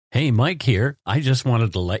Hey, Mike here. I just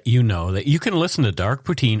wanted to let you know that you can listen to Dark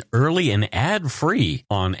Poutine early and ad-free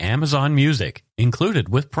on Amazon Music, included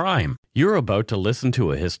with Prime. You're about to listen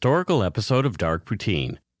to a historical episode of Dark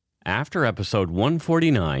Poutine. After episode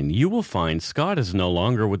 149, you will find Scott is no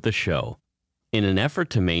longer with the show. In an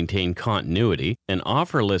effort to maintain continuity and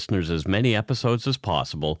offer listeners as many episodes as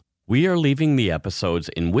possible, we are leaving the episodes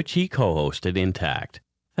in which he co-hosted intact.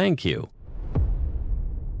 Thank you.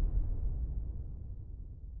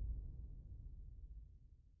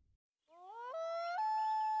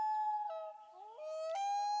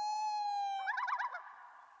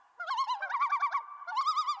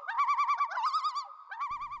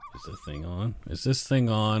 Is this thing on? Is this thing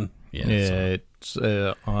on? Yeah, it's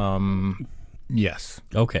yes.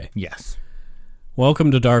 Okay. Yes.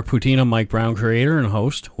 Welcome to Dark Poutine. I'm Mike Brown, creator and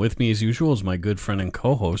host. With me, as usual, is my good friend and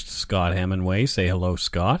co-host, Scott Hemingway. Say hello,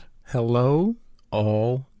 Scott. Hello,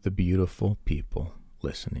 all the beautiful people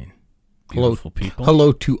listening. Beautiful people.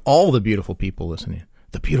 Hello to all the beautiful people listening.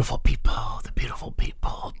 The beautiful people. The beautiful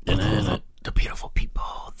people. The beautiful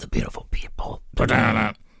people. The beautiful people.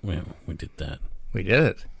 Yeah, we did that. We did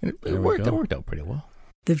it. It worked out pretty well.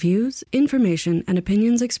 The views, information, and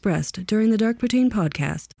opinions expressed during the Dark Poutine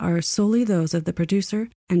podcast are solely those of the producer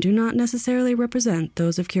and do not necessarily represent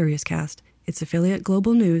those of CuriousCast, its affiliate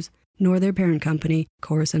Global News, nor their parent company,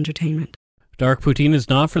 Chorus Entertainment. Dark Poutine is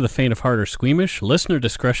not for the faint of heart or squeamish. Listener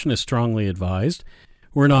discretion is strongly advised.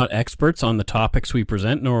 We're not experts on the topics we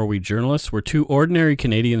present, nor are we journalists. We're two ordinary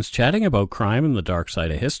Canadians chatting about crime and the dark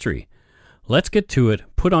side of history. Let's get to it.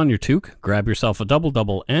 Put on your toque, grab yourself a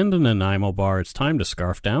double-double and an Nanaimo bar. It's time to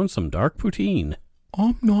scarf down some Dark Poutine.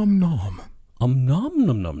 Nom nom. Nom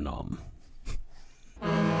nom nom nom.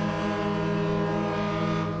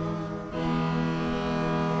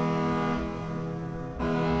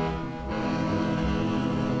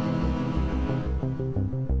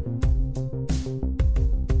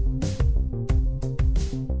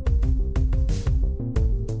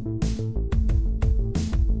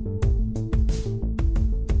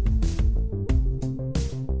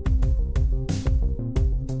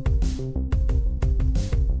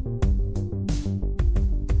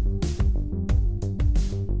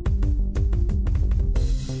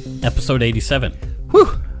 Episode 87. Whew.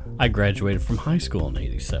 I graduated from high school in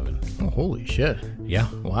 87. Oh, holy shit. Yeah.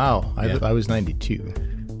 Wow. Yeah. I was 92.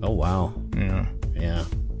 Oh, wow. Yeah. Yeah.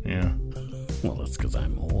 Yeah. Well, that's because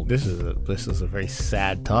I'm old. This is a very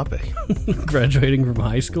sad topic. Graduating from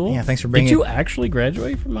high school? Yeah, thanks for bringing Did you actually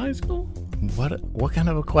graduate from high school? What kind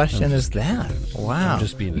of a question is that? Wow. I'm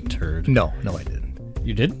just being a turd. No, I didn't.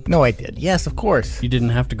 You did? No, I did. Yes, of course. You didn't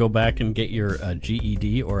have to go back and get your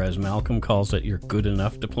GED, or as Malcolm calls it, your good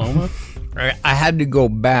enough diploma? I had to go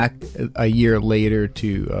back a year later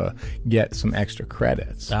to get some extra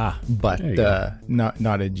credits. But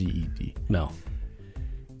not a GED. No.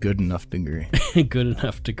 Good enough degree. Good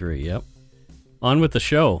enough degree, yep. On with the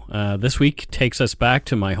show. This week takes us back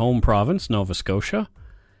to my home province, Nova Scotia.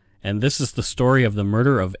 And this is the story of the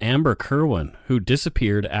murder of Amber Kerwin, who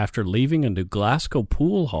disappeared after leaving a New Glasgow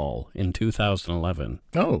pool hall in 2011.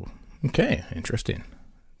 Oh, okay. Interesting.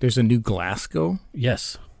 There's a New Glasgow?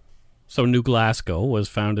 Yes. So New Glasgow was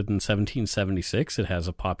founded in 1776. It has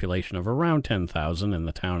a population of around 10,000 in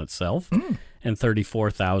the town itself and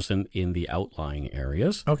 34,000 in the outlying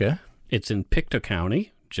areas. Okay. It's in Pictou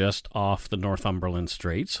County, just off the Northumberland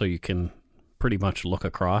Strait, so you can pretty much look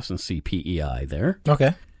across and see PEI there.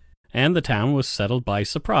 Okay. And the town was settled by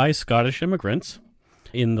surprise Scottish immigrants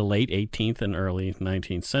in the late 18th and early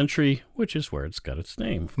 19th century, which is where it's got its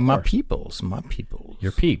name. My peoples.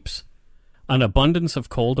 Your peeps. An abundance of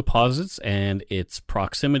coal deposits and its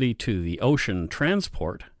proximity to the ocean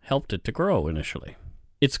transport helped it to grow initially.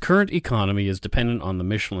 Its current economy is dependent on the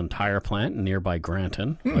Michelin tire plant nearby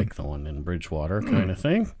Granton, like the one in Bridgewater kind of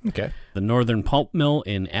thing. Okay. The Northern Pulp Mill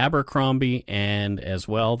in Abercrombie, and as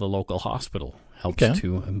well the local hospital helps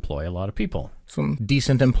to employ a lot of people. Some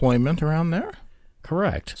decent employment around there?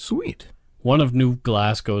 Correct. Sweet. One of New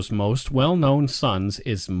Glasgow's most well-known sons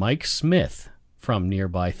is Mike Smith from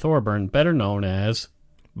nearby Thorburn, better known as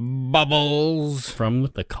Bubbles from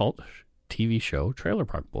the cult TV show Trailer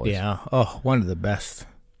Park Boys. Yeah. Oh, one of the best.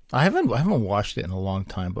 I haven't watched it in a long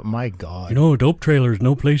time, but my God. You know, a dope trailer is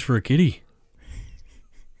no place for a kitty.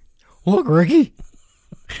 Look, Ricky.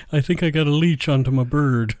 I think I got a leech onto my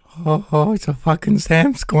bird. Oh, it's a fucking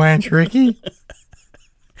Sam Squanch, Ricky.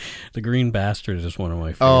 The Green Bastard is one of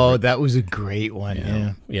my favorites. Oh, that was a great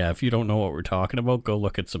one. Yeah. If you don't know what we're talking about, go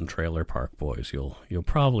look at some Trailer Park Boys. You'll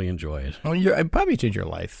probably enjoy it. Oh, it'd probably change your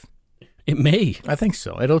life. It may. I think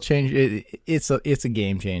so. It'll change. It's a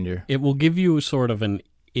game changer. It will give you sort of an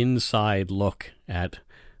inside look at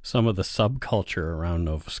some of the subculture around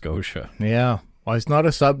Nova Scotia. Yeah. Well, that's not a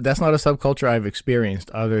subculture I've experienced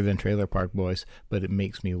other than Trailer Park Boys, but it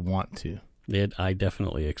makes me want to. I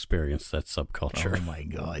definitely experienced that subculture. Oh my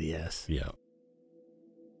God, yes. Yeah.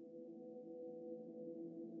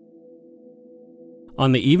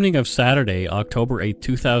 On the evening of Saturday, October 8,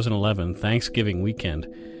 2011, Thanksgiving weekend,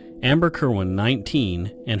 Amber Kerwin,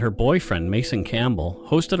 19, and her boyfriend, Mason Campbell,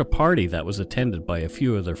 hosted a party that was attended by a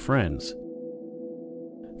few of their friends.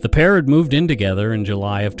 The pair had moved in together in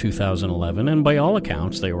July of 2011, and by all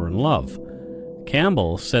accounts, they were in love.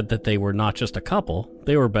 Campbell said that they were not just a couple,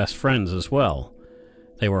 they were best friends as well.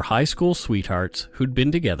 They were high school sweethearts who'd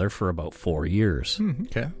been together for about 4 years.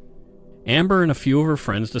 Okay. Amber and a few of her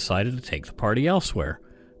friends decided to take the party elsewhere.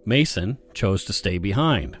 Mason chose to stay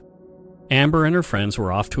behind. Amber and her friends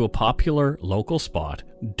were off to a popular local spot,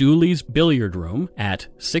 Dooley's Billiard Room at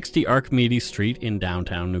 60 Archimedes Street in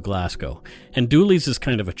downtown New Glasgow. And Dooley's is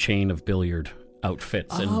kind of a chain of billiard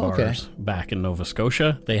outfits and bars back in Nova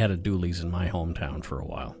Scotia. They had a Dooley's in my hometown for a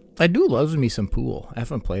while. I do love me some pool. I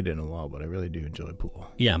haven't played it in a while, but I really do enjoy pool.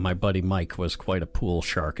 Yeah, my buddy Mike was quite a pool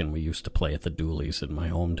shark, and we used to play at the Dooley's in my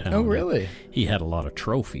hometown. Oh, really? He had a lot of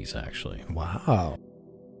trophies, actually. Wow.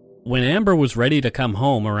 When Amber was ready to come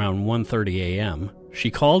home around 1:30 a.m.,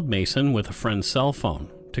 she called Mason with a friend's cell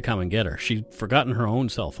phone to come and get her. She'd forgotten her own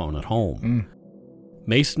cell phone at home.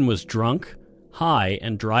 Mason was drunk, high,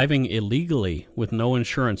 and driving illegally with no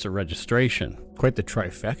insurance or registration. Quite the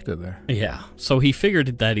trifecta there. Yeah, so he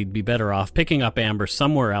figured that he'd be better off picking up Amber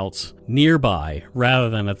somewhere else nearby rather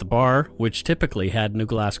than at the bar, which typically had New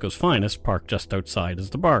Glasgow's finest parked just outside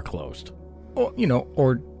as the bar closed. Or,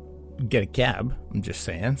 or get a cab, I'm just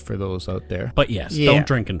saying, for those out there. But yes, don't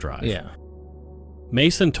drink and drive. Yeah.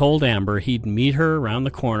 Mason told Amber he'd meet her around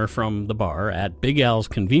the corner from the bar at Big Al's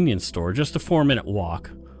convenience store, just a 4-minute walk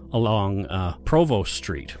along Provost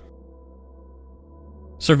Street.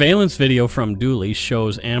 Surveillance video from Dooley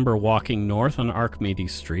shows Amber walking north on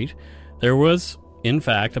Archimedes Street. There was, in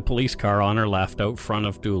fact, a police car on her left out front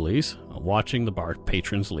of Dooley's, watching the bar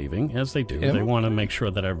patrons leaving, as they do. Yeah. They want to make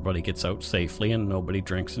sure that everybody gets out safely and nobody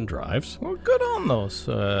drinks and drives. Well, good on those.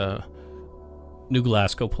 New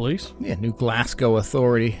Glasgow Police. Yeah, New Glasgow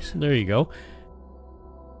authorities. There you go.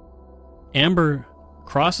 Amber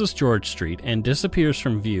crosses George Street and disappears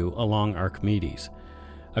from view along Archimedes.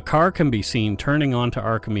 A car can be seen turning onto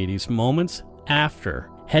Archimedes moments after,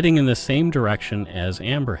 heading in the same direction as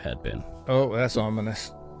Amber had been. Oh, that's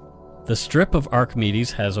ominous. The strip of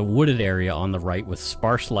Archimedes has a wooded area on the right with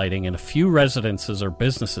sparse lighting and a few residences or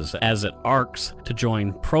businesses as it arcs to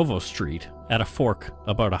join Provost Street at a fork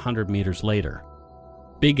about 100 meters later.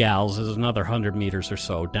 Big Al's is another 100 meters or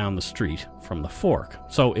so down the street from the fork,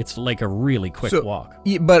 so it's like a really quick walk.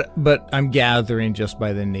 Yeah, but I'm gathering just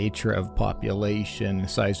by the nature of population,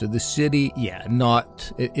 size of the city,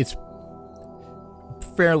 it's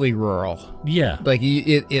fairly rural. Yeah. Like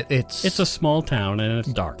it's a small town and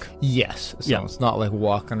it's dark. Yes. So it's not like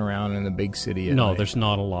walking around in a big city at night. There's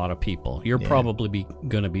not a lot of people. You're probably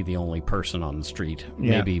going to be the only person on the street,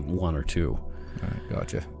 maybe one or two. All right,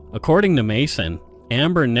 gotcha. According to Mason,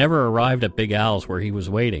 Amber never arrived at Big Al's where he was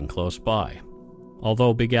waiting close by.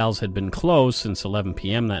 Although Big Al's had been closed since 11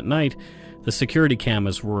 p.m. that night, the security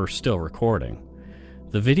cameras were still recording.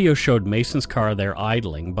 The video showed Mason's car there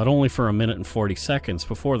idling, but only for 1 minute and 40 seconds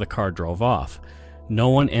before the car drove off. No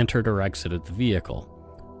one entered or exited the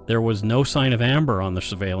vehicle. There was no sign of Amber on the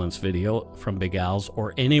surveillance video from Big Al's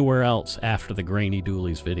or anywhere else after the grainy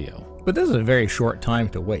Dooley's video. But this is a very short time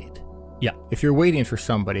to wait. Yeah. If you're waiting for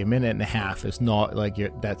somebody, 1.5 minutes is not like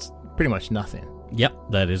that's pretty much nothing.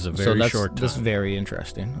 Yep, that is a very short time. That's very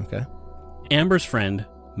interesting. Okay. Amber's friend,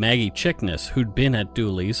 Maggie Chickness, who'd been at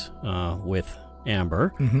Dooley's with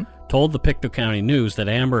Amber, told the Pictou County News that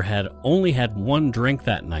Amber had only had one drink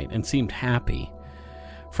that night and seemed happy.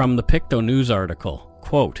 From the Pictou News article,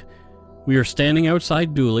 quote, "We are standing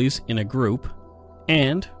outside Dooley's in a group,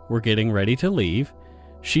 and we're getting ready to leave.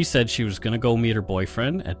 She said she was going to go meet her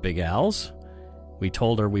boyfriend at Big Al's. We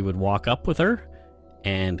told her we would walk up with her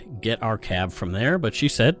and get our cab from there, but she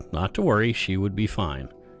said not to worry, she would be fine.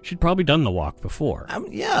 She'd probably done the walk before."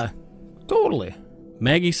 Yeah, totally.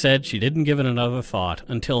 Maggie said she didn't give it another thought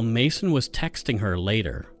until Mason was texting her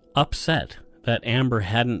later, upset that Amber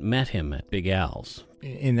hadn't met him at Big Al's.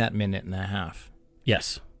 In that 1.5 minutes.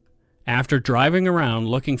 Yes. After driving around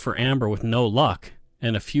looking for Amber with no luck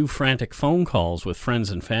and a few frantic phone calls with friends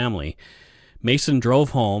and family, Mason drove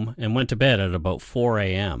home and went to bed at about 4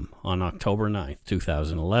 a.m. on October 9th,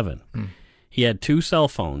 2011. He had 2 cell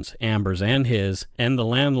phones, Amber's and his, and the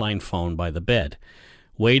landline phone by the bed,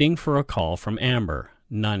 waiting for a call from Amber.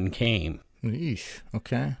 None came. Yeesh.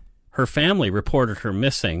 Okay. Her family reported her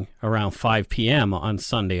missing around 5 p.m. on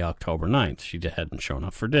Sunday, October 9th. She hadn't shown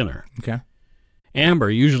up for dinner. Okay. Amber,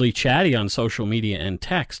 usually chatty on social media and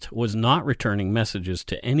text, was not returning messages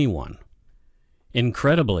to anyone.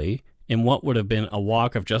 Incredibly, in what would have been a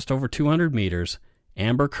walk of just over 200 meters,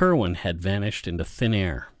 Amber Kerwin had vanished into thin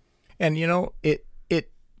air. And it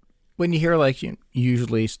when you hear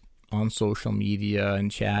usually on social media and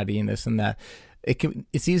chatty and this and that,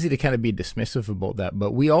 it's easy to kind of be dismissive about that.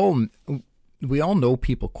 But we all know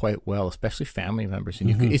people quite well, especially family members,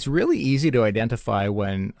 and it's really easy to identify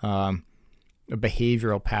when a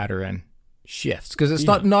behavioral pattern shifts, because it's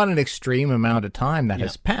not an extreme amount of time that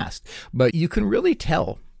has passed, but you can really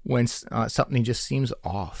tell when something just seems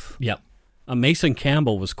off. Yep. Mason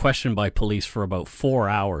Campbell was questioned by police for about 4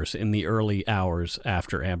 hours in the early hours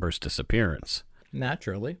after Amber's disappearance.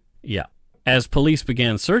 Naturally. Yeah. As police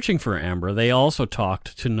began searching for Amber, they also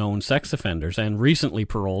talked to known sex offenders and recently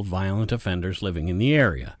paroled violent offenders living in the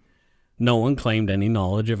area. No one claimed any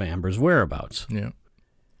knowledge of Amber's whereabouts. Yeah.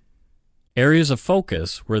 Areas of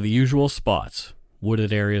focus were the usual spots: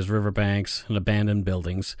 wooded areas, riverbanks, and abandoned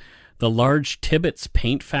buildings. The large Tibbetts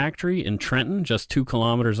paint factory in Trenton, just 2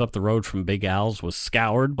 kilometers up the road from Big Al's, was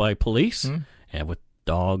scoured by police, and with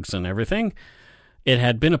dogs and everything. It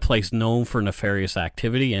had been a place known for nefarious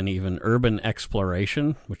activity and even urban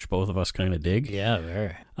exploration, which both of us kind of dig. Yeah,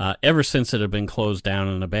 very. Ever since it had been closed down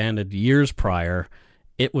and abandoned years prior,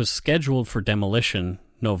 it was scheduled for demolition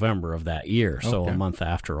November of that year, so a month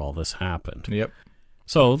after all this happened. Yep.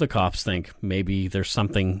 So the cops think maybe there's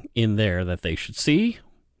something in there that they should see,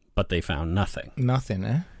 but they found nothing. Nothing,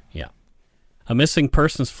 eh? Yeah. A missing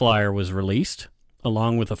persons flyer was released,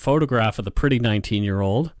 along with a photograph of the pretty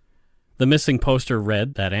 19-year-old. The missing poster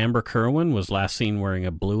read that Amber Kerwin was last seen wearing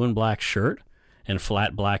a blue and black shirt and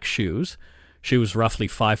flat black shoes. She was roughly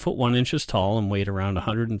 5 foot 1 inches tall and weighed around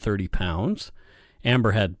 130 pounds.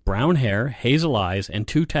 Amber had brown hair, hazel eyes, and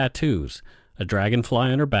 2 tattoos, a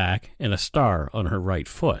dragonfly on her back and a star on her right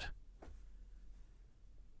foot.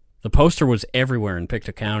 The poster was everywhere in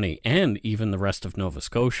Pictou County and even the rest of Nova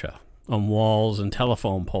Scotia, on walls and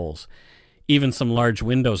telephone poles. Even some large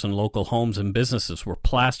windows in local homes and businesses were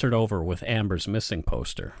plastered over with Amber's missing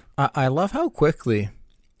poster. I love how quickly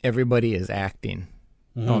everybody is acting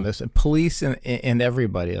on this. Police and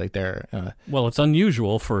everybody, like they're... well, it's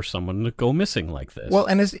unusual for someone to go missing like this. Well,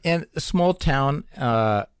 and a small town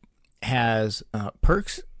has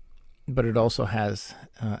perks, but it also has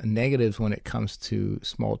negatives when it comes to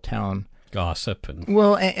small town gossip and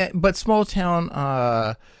but small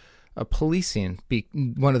town policing.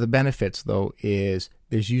 One of the benefits, though, is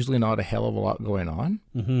there's usually not a hell of a lot going on,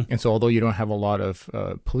 and so although you don't have a lot of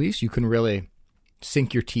police, you can really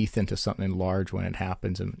sink your teeth into something large when it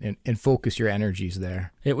happens and focus your energies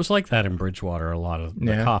there. It was like that in Bridgewater. A lot of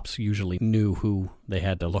the cops usually knew who they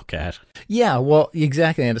had to look at. Yeah, well,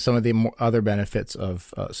 exactly, and some of the other benefits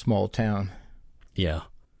of small town. Yeah.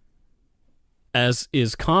 As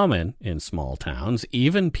is common in small towns,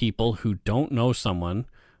 even people who don't know someone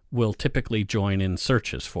will typically join in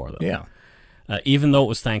searches for them. Yeah. Even though it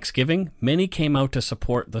was Thanksgiving, many came out to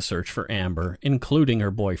support the search for Amber, including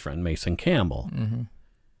her boyfriend, Mason Campbell.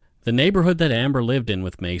 The neighborhood that Amber lived in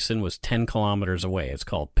with Mason was 10 kilometers away. It's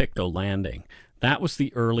called Pictou Landing. That was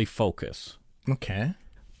the early focus. Okay.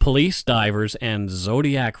 Police, divers, and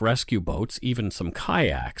Zodiac rescue boats, even some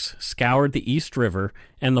kayaks, scoured the East River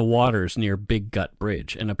and the waters near Big Gut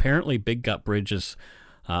Bridge. And apparently Big Gut Bridge is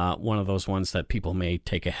one of those ones that people may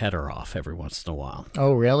take a header off every once in a while.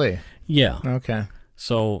 Oh, really? Yeah. Okay.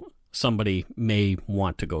 So somebody may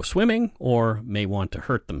want to go swimming or may want to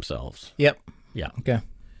hurt themselves. Yep. Yeah. Okay.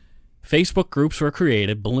 Facebook groups were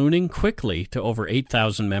created, ballooning quickly to over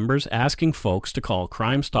 8,000 members, asking folks to call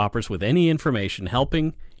Crime Stoppers with any information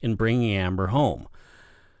helping in bringing Amber home.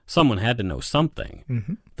 Someone had to know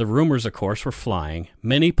something. The rumors, of course, were flying.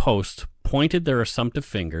 Many posts pointed their assumptive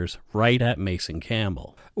fingers right at Mason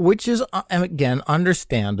Campbell. Which is, again,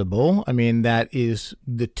 understandable. I mean, that is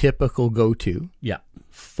the typical go-to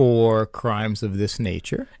for crimes of this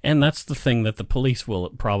nature. And that's the thing that the police will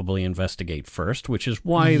probably investigate first, which is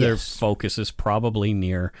why their focus is probably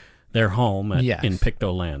near their home in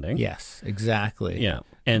Pictou Landing. Yes, exactly. Yeah,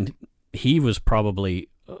 and he was probably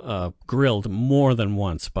grilled more than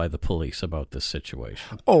once by the police about this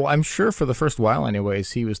situation. Oh, I'm sure for the first while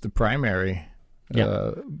anyways, he was the primary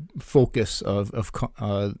focus of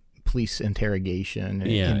police interrogation and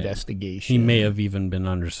investigation. He may have even been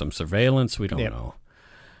under some surveillance. We don't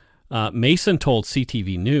know. Mason told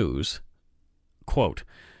CTV News, quote,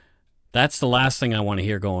 "That's the last thing I want to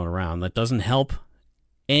hear going around. That doesn't help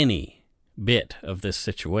any bit of this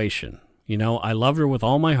situation." You know, I loved her with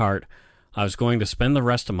all my heart. I was going to spend the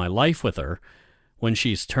rest of my life with her. When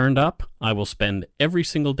she's turned up, I will spend every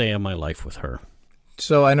single day of my life with her.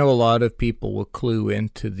 So I know a lot of people will clue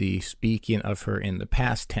into the speaking of her in the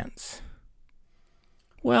past tense.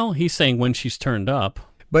 Well, he's saying when she's turned up.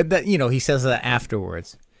 But that, you know, he says that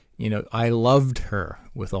afterwards. You know, I loved her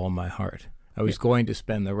with all my heart. I was going to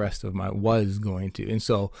spend the rest of my was going to. And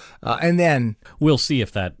so, and then We'll see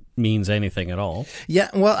if that means anything at all. yeah,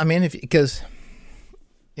 well, I mean, because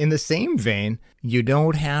in the same vein, you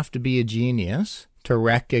don't have to be a genius to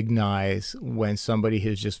recognize when somebody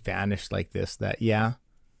has just vanished like this, that, yeah,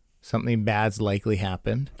 something bad's likely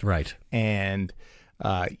happened. Right. And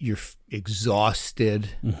you're exhausted,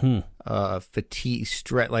 fatigue,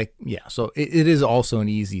 stress. Like, yeah, so it is also an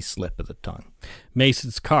easy slip of the tongue.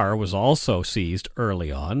 Mason's car was also seized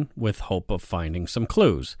early on with hope of finding some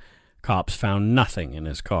clues. Cops found nothing in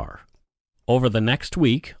his car. Over the next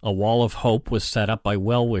week, a wall of hope was set up by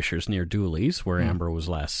well-wishers near Dooley's, where Amber was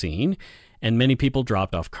last seen, and many people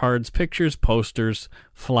dropped off cards, pictures, posters,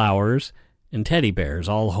 flowers, and teddy bears,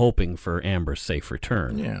 all hoping for Amber's safe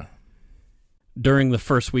return. Yeah. During the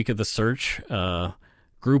first week of the search,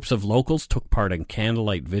 groups of locals took part in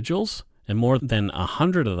candlelight vigils, and more than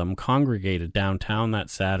 100 of them congregated downtown that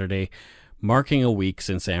Saturday, marking a week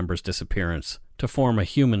since Amber's disappearance, to form a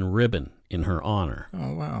human ribbon in her honor.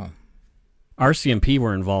 Oh, wow. RCMP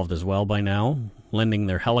were involved as well by now, lending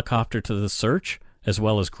their helicopter to the search, as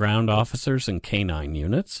well as ground officers and canine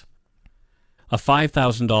units. A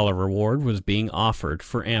 $5,000 reward was being offered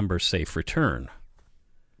for Amber's safe return.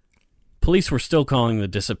 Police were still calling the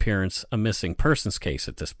disappearance a missing persons case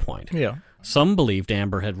at this point. Yeah. Some believed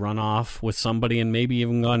Amber had run off with somebody and maybe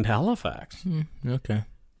even gone to Halifax. Okay.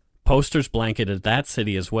 Posters blanketed that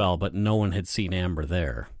city as well, but no one had seen Amber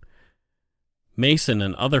there. Mason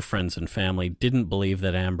and other friends and family didn't believe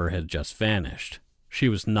that Amber had just vanished. She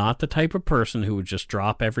was not the type of person who would just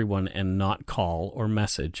drop everyone and not call or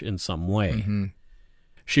message in some way.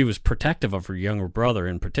 She was protective of her younger brother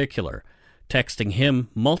in particular, texting him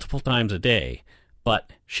multiple times a day,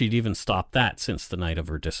 but she'd even stopped that since the night of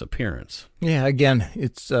her disappearance. Yeah, again,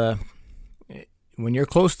 it's when you're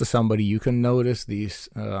close to somebody, you can notice these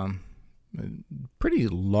pretty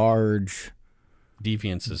large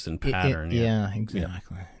Deviances in pattern. Yeah,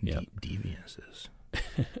 exactly. Yeah. Deviances.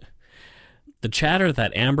 The chatter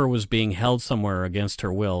that Amber was being held somewhere against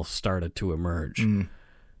her will started to emerge,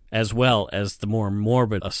 as well as the more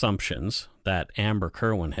morbid assumptions that Amber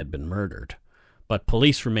Kerwin had been murdered. But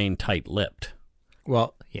police remained tight-lipped.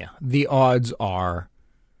 Well, yeah, the odds are.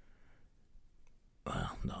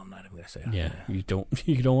 Well, no, I'm not even going to say that. Yeah, you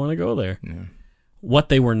don't want to go there. Yeah. What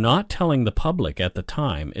they were not telling the public at the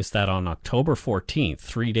time is that on October 14th,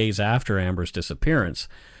 3 days after Amber's disappearance,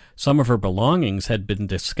 some of her belongings had been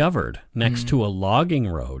discovered next to a logging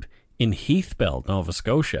road in Heathbell, Nova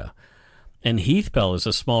Scotia. And Heathbell is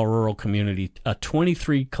a small rural community, a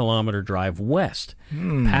 23-kilometer drive west,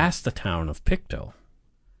 past the town of Pictou.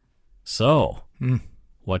 So,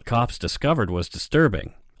 what cops discovered was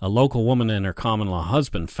disturbing. A local woman and her common-law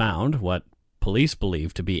husband found what police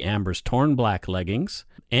believed to be Amber's torn black leggings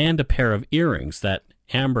and a pair of earrings that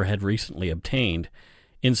Amber had recently obtained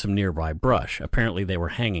in some nearby brush. Apparently they were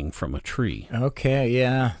hanging from a tree. Okay,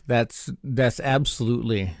 yeah, that's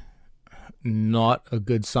absolutely not a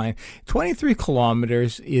good sign. 23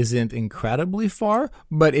 kilometers isn't incredibly far,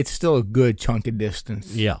 but it's still a good chunk of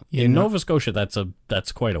distance. Yeah. In Nova Scotia,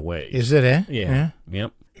 that's quite a way. Is it, eh? Yeah.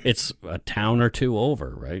 Yep. It's a town or two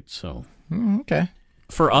over, right? So. Okay.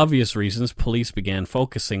 For obvious reasons, police began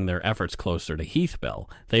focusing their efforts closer to Heathbell.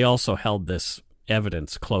 They also held this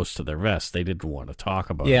evidence close to their vest. They didn't want to talk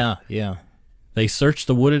about it. Yeah. They searched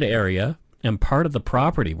the wooded area and part of the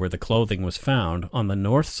property where the clothing was found on the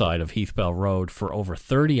north side of Heathbell Road for over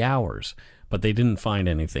 30 hours, but they didn't find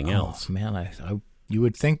anything else. Man, you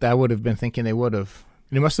would think that I would have been thinking they would have.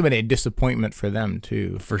 It must have been a disappointment for them,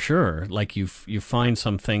 too. For sure. Like, you find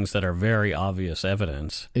some things that are very obvious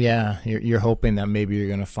evidence. Yeah, you're hoping that maybe you're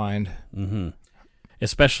going to find. Mm-hmm.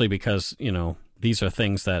 Especially because, these are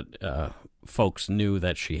things that folks knew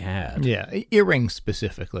that she had. Yeah, earrings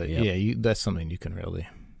specifically. Yep. Yeah, that's something you can really.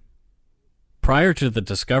 Prior to the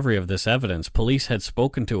discovery of this evidence, police had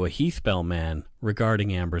spoken to a Heathbell man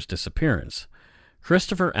regarding Amber's disappearance.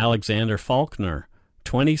 Christopher Alexander Faulkner,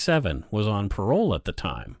 27, was on parole at the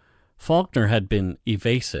time. Faulkner had been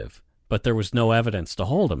evasive, but there was no evidence to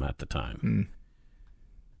hold him at the time.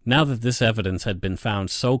 Now that this evidence had been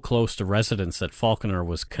found so close to residents that Faulkner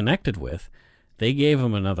was connected with, they gave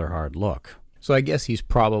him another hard look. So I guess he's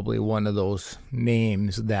probably one of those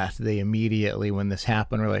names that they immediately, when this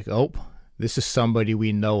happened, were like, oh, This is somebody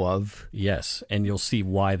we know of. Yes, and you'll see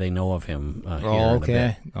why they know of him here in a bit.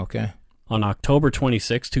 Okay. Okay. On October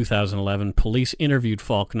 26, 2011, police interviewed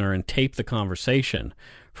Faulkner and taped the conversation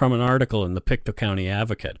from an article in the Pictou County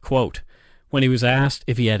Advocate. Quote, when he was asked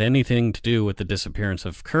if he had anything to do with the disappearance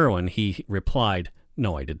of Kerwin, he replied,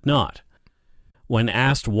 "No, I did not." When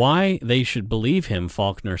asked why they should believe him,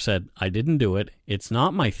 Faulkner said, "I didn't do it. It's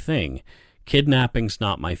not my thing. Kidnapping's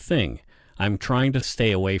not my thing. I'm trying to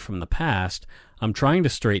stay away from the past. I'm trying to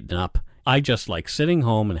straighten up. I just like sitting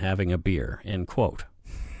home and having a beer." End quote.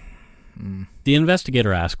 The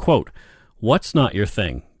investigator asked, quote, "What's not your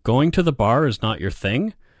thing? Going to the bar is not your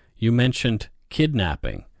thing? You mentioned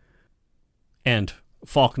kidnapping." And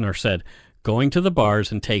Faulkner said, "Going to the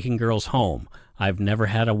bars and taking girls home. I've never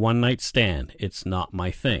had a one-night stand. It's not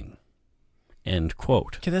my thing." End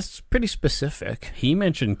quote. Okay, that's pretty specific. He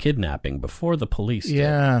mentioned kidnapping before the police did.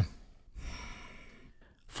 Yeah.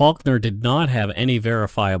 Faulkner did not have any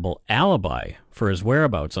verifiable alibi for his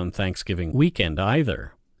whereabouts on Thanksgiving weekend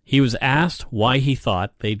either. He was asked why he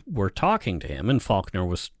thought they were talking to him, and Faulkner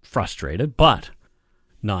was frustrated, but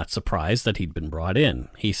not surprised that he'd been brought in.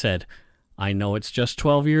 He said, "I know it's just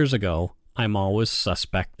 12 years ago. I'm always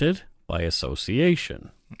suspected by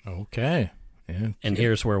association." Okay. Yeah. And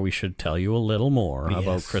here's where we should tell you a little more about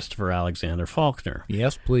Yes. Christopher Alexander Faulkner.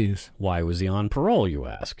 Yes, please. Why was he on parole, you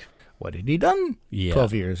ask? What had he done Yeah.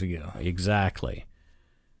 12 years ago? Exactly.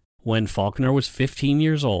 When Faulkner was 15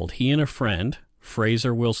 years old, he and a friend,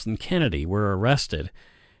 Fraser Wilson Kennedy, were arrested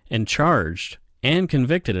and charged and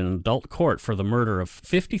convicted in adult court for the murder of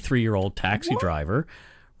 53-year-old taxi driver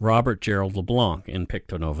Robert Gerald LeBlanc in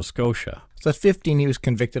Pictou, Nova Scotia. So at 15, he was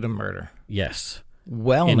convicted of murder. Yes,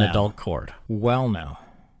 Well, in now. adult court. Well, now.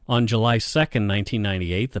 On July 2nd,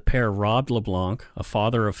 1998, the pair robbed LeBlanc, a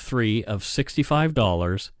father of three, of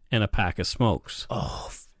 $65 and a pack of smokes.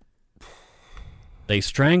 Oh, They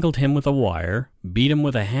strangled him with a wire, beat him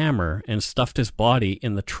with a hammer, and stuffed his body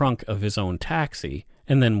in the trunk of his own taxi,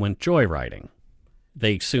 and then went joyriding.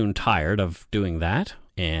 They soon tired of doing that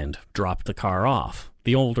and dropped the car off.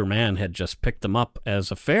 The older man had just picked them up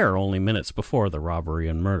as a fare only minutes before the robbery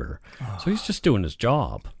and murder. So he's just doing his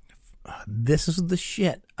job. this is the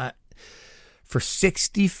shit. For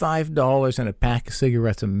 $65 and a pack of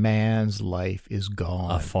cigarettes, a man's life is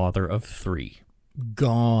gone. A father of three.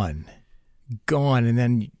 Gone. And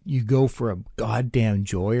then you go for a goddamn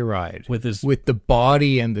joyride with the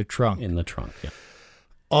body and the trunk. In the trunk, yeah.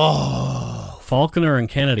 Oh. Faulkner and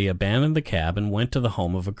Kennedy abandoned the cab and went to the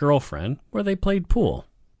home of a girlfriend where they played pool.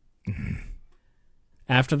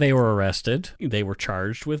 After they were arrested, they were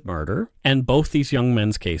charged with murder, and both these young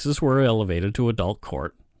men's cases were elevated to adult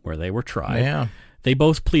court where they were tried. Yeah. They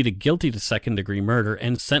both pleaded guilty to second-degree murder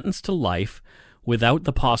and sentenced to life without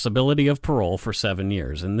the possibility of parole for 7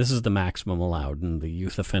 years. And this is the maximum allowed in the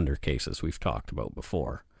youth offender cases we've talked about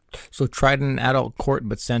before. So tried in an adult court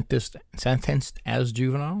but sentenced as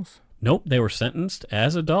juveniles? Nope, they were sentenced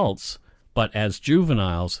as adults, but as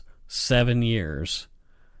juveniles, 7 years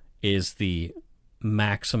is the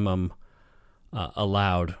maximum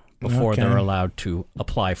allowed before they're allowed to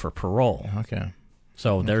apply for parole. Okay.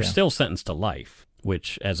 So they're still sentenced to life,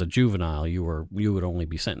 which as a juvenile you would only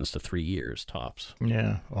be sentenced to 3 years tops.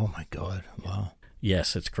 Yeah. Oh my God. Wow.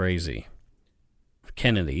 Yes, it's crazy.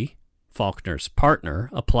 Kennedy, Faulkner's partner,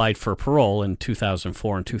 applied for parole in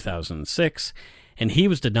 2004 and 2006, and he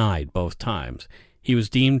was denied both times. He was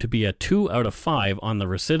deemed to be a 2 out of 5 on the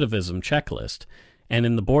recidivism checklist, and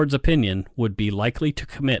in the board's opinion, would be likely to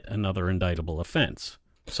commit another indictable offense.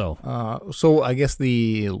 So I guess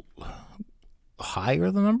the higher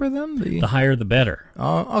the number then? the higher the better.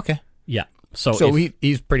 Oh, okay. Yeah. So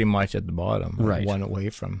he's pretty much at the bottom. Right. One away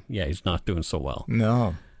from. Yeah, he's not doing so well.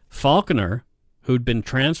 No. Faulkner, who'd been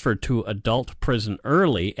transferred to adult prison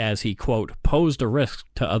early as he, quote, posed a risk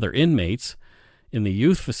to other inmates in the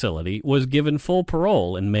youth facility, was given full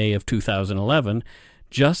parole in May of 2011,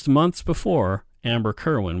 just months before Amber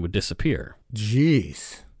Kerwin would disappear.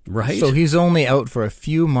 Jeez. Right? So he's only out for a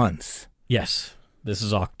few months. Yes. This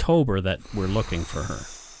is October that we're looking for her.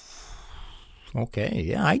 Okay,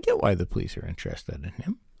 yeah, I get why the police are interested in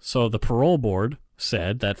him. So the parole board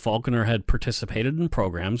said that Faulkner had participated in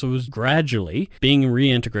programs and was gradually being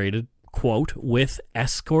reintegrated, quote, with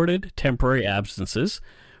escorted temporary absences,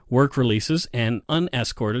 work releases, and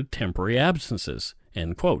unescorted temporary absences,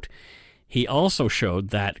 end quote. He also showed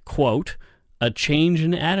that, quote, a change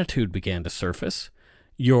in attitude began to surface.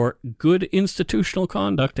 Your good institutional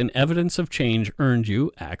conduct and evidence of change earned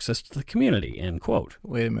you access to the community, end quote.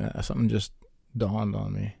 Wait a minute, something just dawned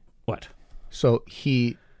on me. What? So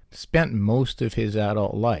he spent most of his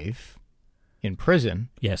adult life in prison.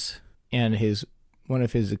 Yes. And one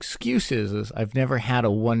of his excuses is, I've never had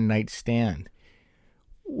a one-night stand.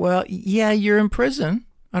 Well, yeah, you're in prison.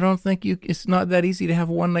 I don't think it's not that easy to have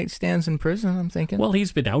one-night stands in prison, I'm thinking. Well,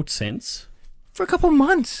 he's been out since. For a couple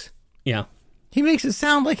months. Yeah. He makes it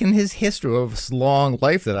sound like in his history of this long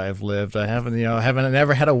life that I've lived, I haven't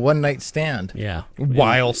never had a one-night stand. Yeah.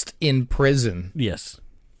 Whilst in prison. Yes.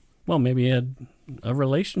 Well, maybe he had a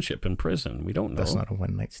relationship in prison. We don't know. That's not a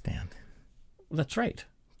one-night stand. That's right.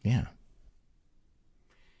 Yeah.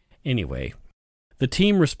 Anyway, the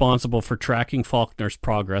team responsible for tracking Faulkner's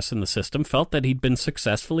progress in the system felt that he'd been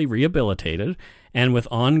successfully rehabilitated, and with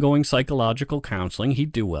ongoing psychological counseling,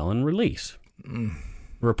 he'd do well in release. The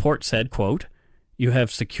report said, quote, "You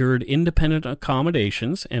have secured independent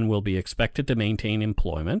accommodations and will be expected to maintain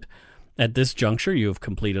employment. At this juncture, you have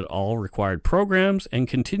completed all required programs and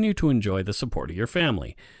continue to enjoy the support of your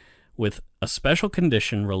family. With a special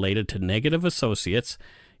condition related to negative associates,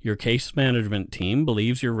 your case management team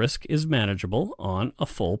believes your risk is manageable on a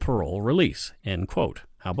full parole release." End quote.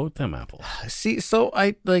 How about them apples? See, so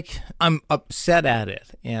I'm upset at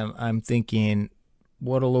it, and I'm thinking,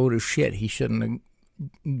 what a load of shit. He shouldn't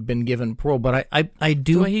have been given parole. But I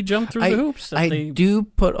do. So he jumped through the hoops. I do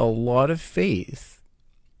put a lot of faith,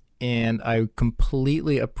 and I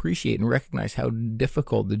completely appreciate and recognize how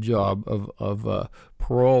difficult the job of a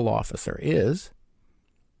parole officer is.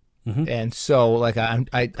 Mm-hmm. And so, like, I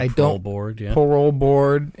parole don't board, yeah. Parole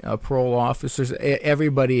board, parole officers,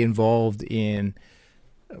 everybody involved in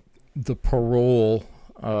the parole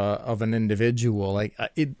of an individual. Like,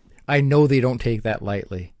 I know they don't take that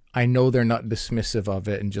lightly. I know they're not dismissive of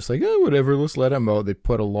it and just like, oh, whatever, let's let them out. They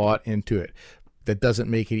put a lot into it. That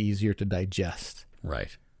doesn't make it easier to digest.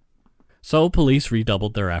 Right. So police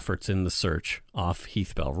redoubled their efforts in the search off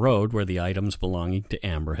Heathbell Road, where the items belonging to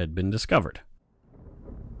Amber had been discovered.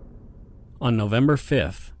 On November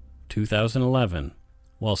 5th, 2011,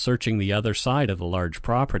 while searching the other side of the large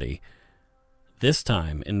property, this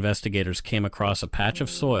time investigators came across a patch of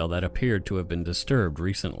soil that appeared to have been disturbed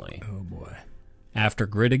recently. Oh boy. After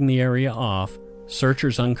gridding the area off,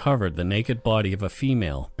 searchers uncovered the naked body of a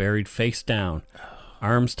female buried face down,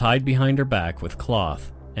 arms tied behind her back with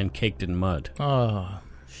cloth and caked in mud. Oh,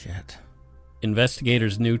 shit.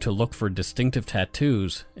 Investigators knew to look for distinctive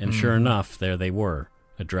tattoos, and sure enough, there they were.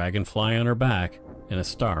 A dragonfly on her back, and a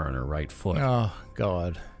star on her right foot. Oh,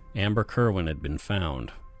 God. Amber Kerwin had been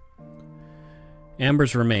found.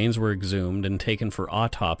 Amber's remains were exhumed and taken for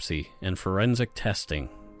autopsy and forensic testing,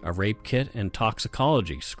 a rape kit and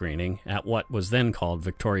toxicology screening at what was then called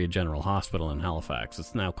Victoria General Hospital in Halifax.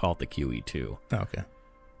 It's now called the QE2. Okay.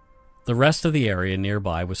 The rest of the area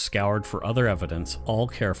nearby was scoured for other evidence, all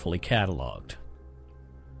carefully catalogued.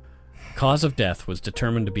 Cause of death was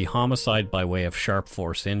determined to be homicide by way of sharp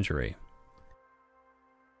force injury.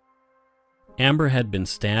 Amber had been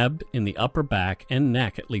stabbed in the upper back and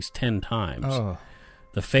neck at least 10 times. Oh.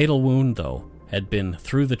 The fatal wound, though, had been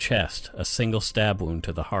through the chest, a single stab wound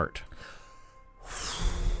to the heart.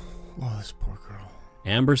 Oh, this poor girl.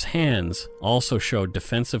 Amber's hands also showed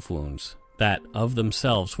defensive wounds that, of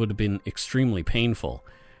themselves, would have been extremely painful.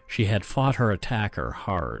 She had fought her attacker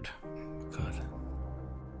hard. Good.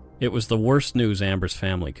 It was the worst news Amber's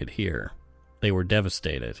family could hear. They were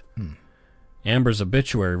devastated. Amber's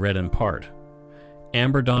obituary read in part,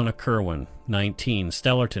 Amber Donna Kerwin, 19,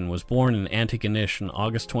 Stellarton, was born in Antigonish on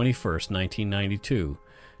August 21st, 1992,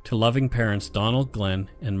 to loving parents Donald Glenn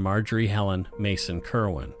and Marjorie Helen Mason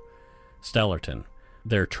Kerwin. Stellarton,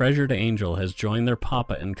 their treasured angel has joined their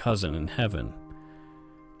papa and cousin in heaven.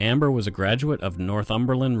 Amber was a graduate of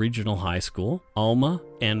Northumberland Regional High School, Alma,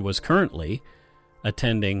 and was currently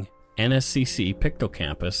attending NSCC Pictou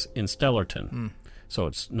Campus in Stellarton. So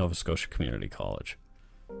it's Nova Scotia Community College.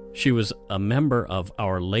 She was a member of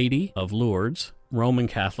Our Lady of Lourdes, Roman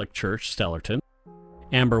Catholic Church, Stellarton.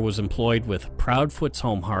 Amber was employed with Proudfoot's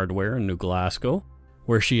Home Hardware in New Glasgow,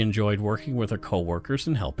 where she enjoyed working with her co-workers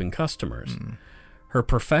and helping customers. Her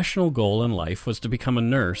professional goal in life was to become a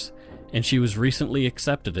nurse, and she was recently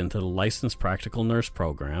accepted into the Licensed Practical Nurse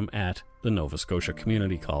program at the Nova Scotia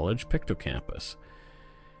Community College Pictou Campus.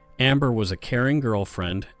 Amber was a caring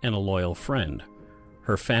girlfriend and a loyal friend.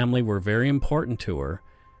 Her family were very important to her.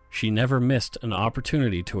 She never missed an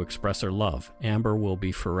opportunity to express her love. Amber will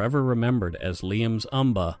be forever remembered as Liam's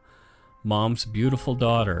Umba, Mom's beautiful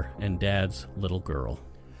daughter, and Dad's little girl.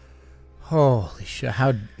 Holy shit!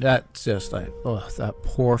 How that's just like, oh, that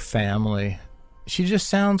poor family. She just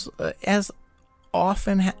sounds, as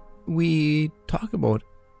often we talk about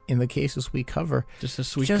in the cases we cover, Just a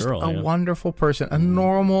sweet just girl. a wonderful person, a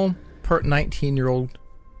normal 19-year-old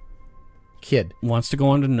kid. Wants to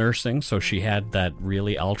go into nursing, so she had that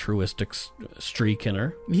really altruistic streak in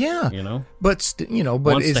her. Yeah. But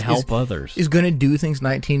wants to help others. Is going to do things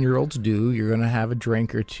 19-year-olds do. You're going to have a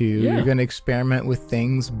drink or two. Yeah. You're going to experiment with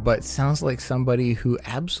things, but sounds like somebody who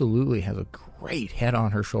absolutely has a great head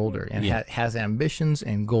on her shoulder and has ambitions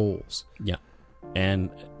and goals. Yeah. And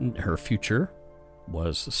her future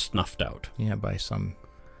was snuffed out. Yeah, by someone.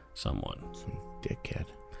 Some dickhead.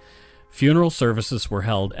 Funeral services were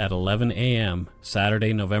held at 11 a.m.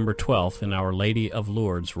 Saturday, November 12th in Our Lady of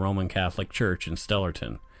Lourdes Roman Catholic Church in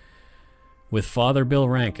Stellarton, with Father Bill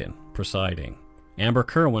Rankin presiding. Amber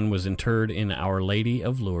Kerwin was interred in Our Lady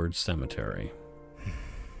of Lourdes Cemetery. And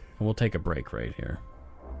we'll take a break right here.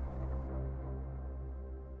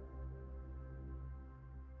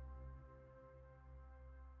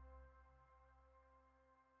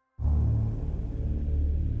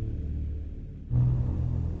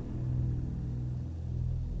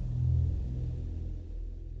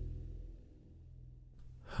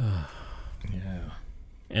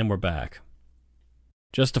 And we're back.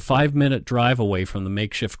 Just a 5-minute drive away from the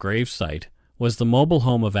makeshift gravesite was the mobile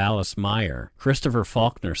home of Alice Meyer, Christopher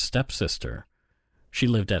Faulkner's stepsister. She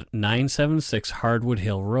lived at 976 Hardwood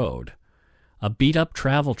Hill Road. A beat-up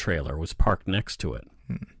travel trailer was parked next to it.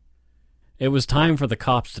 It was time for the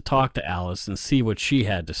cops to talk to Alice and see what she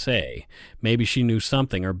had to say. Maybe she knew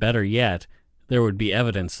something, or better yet, there would be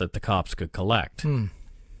evidence that the cops could collect.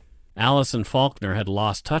 Alice and Faulkner had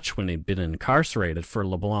lost touch when he'd been incarcerated for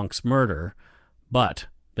LeBlanc's murder, but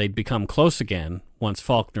they'd become close again once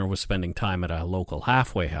Faulkner was spending time at a local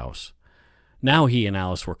halfway house. Now he and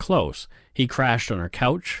Alice were close. He crashed on her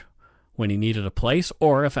couch when he needed a place,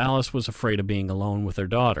 or if Alice was afraid of being alone with her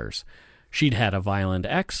daughters. She'd had a violent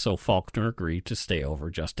ex, so Faulkner agreed to stay over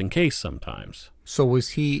just in case sometimes. So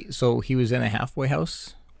he was in a halfway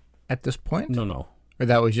house at this point? No. Or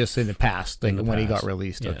that was just in the past, like when he got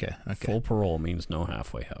released? Yeah. Okay. Full parole means no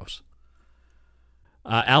halfway house.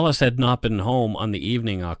 Alice had not been home on the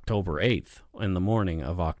evening October 8th and the morning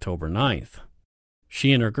of October 9th.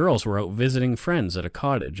 She and her girls were out visiting friends at a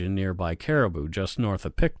cottage in nearby Caribou, just north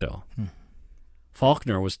of Pictou.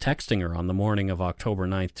 Faulkner was texting her on the morning of October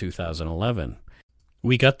 9th, 2011.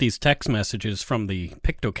 We got these text messages from the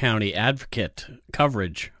Pictou County Advocate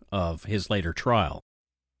coverage of his later trial.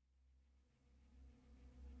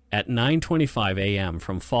 At 9:25 a.m.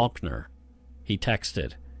 from Faulkner, he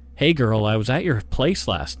texted, "Hey girl, I was at your place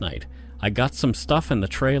last night. I got some stuff in the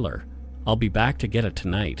trailer. I'll be back to get it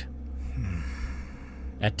tonight."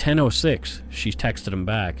 At 10:06, she texted him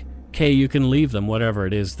back, "Kay, you can leave them whatever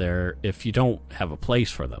it is there if you don't have a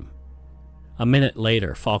place for them." A minute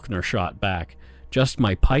later, Faulkner shot back, "Just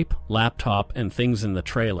my pipe, laptop, and things in the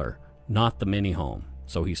trailer, not the mini home."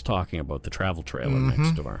 So he's talking about the travel trailer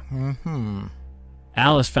next door.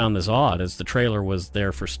 Alice found this odd, as the trailer was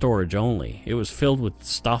there for storage only. It was filled with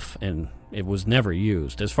stuff and it was never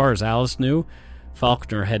used. As far as Alice knew,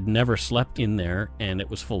 Faulkner had never slept in there and it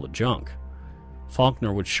was full of junk.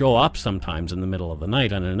 Faulkner would show up sometimes in the middle of the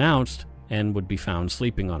night unannounced and would be found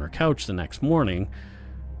sleeping on her couch the next morning,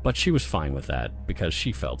 but she was fine with that because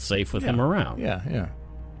she felt safe with him around. Yeah.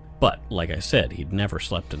 But, like I said, he'd never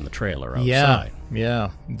slept in the trailer outside.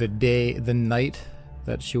 Yeah. The night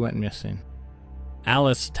that she went missing.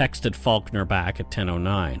 Alice texted Faulkner back at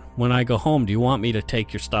 10:09. "When I go home, do you want me to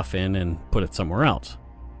take your stuff in and put it somewhere else?"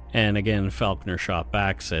 And again, Faulkner shot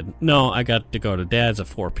back, said, "No, I got to go to Dad's at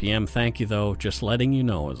 4 p.m. Thank you, though. Just letting you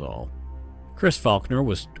know is all." Chris Faulkner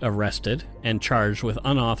was arrested and charged with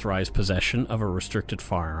unauthorized possession of a restricted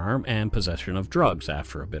firearm and possession of drugs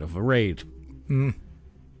after a bit of a raid.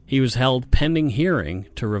 He was held pending hearing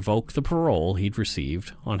to revoke the parole he'd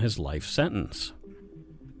received on his life sentence.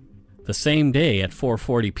 The same day at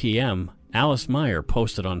 4:40 p.m., Alice Meyer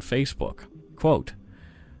posted on Facebook, quote,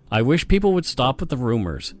 "I wish people would stop with the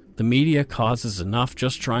rumors. The media causes enough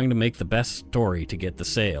just trying to make the best story to get the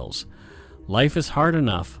sales. Life is hard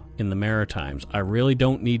enough in the Maritimes. I really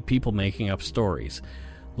don't need people making up stories.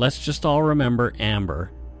 Let's just all remember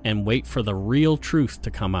Amber and wait for the real truth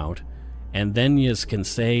to come out, and then yous can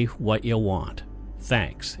say what you want.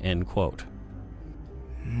 Thanks," end quote.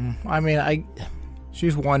 I mean,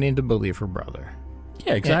 she's wanting to believe her brother.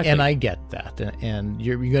 Yeah, exactly. And I get that. And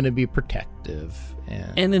you're going to be protective.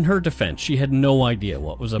 And in her defense, she had no idea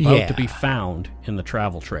what was about to be found in the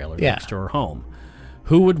travel trailer next to her home.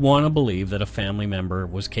 Who would want to believe that a family member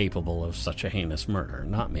was capable of such a heinous murder?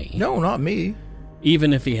 Not me. No, not me.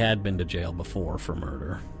 Even if he had been to jail before for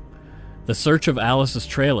murder. The search of Alice's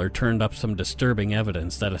trailer turned up some disturbing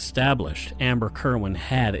evidence that established Amber Kerwin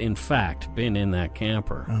had, in fact, been in that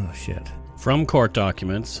camper. Oh, shit. From court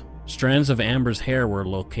documents, Strands of Amber's hair were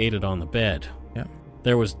located on the bed. Yeah.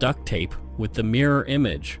 There was duct tape with the mirror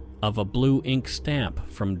image of a blue ink stamp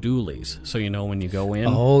from Dooley's. So when you go in,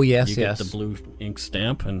 oh yes, you get the blue ink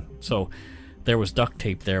stamp, and so there was duct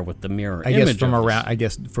tape there with the mirror I image.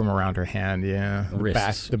 guess from around her hand, yeah,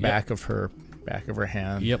 Wrists. back of her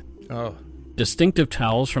hand. Yep. Oh. Distinctive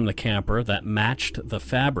towels from the camper that matched the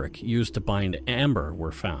fabric used to bind Amber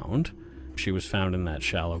were found. She was found in that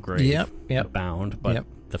shallow grave, bound, but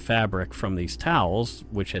the fabric from these towels,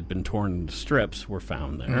 which had been torn into strips, were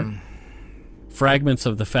found there. Fragments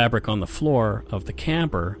of the fabric on the floor of the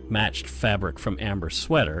camper matched fabric from Amber's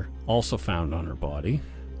sweater, also found on her body.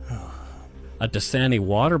 A Dasani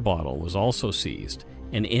water bottle was also seized,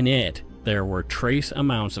 and in it there were trace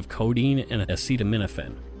amounts of codeine and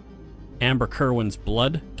acetaminophen. Amber Kerwin's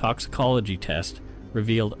blood toxicology test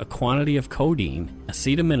revealed a quantity of codeine,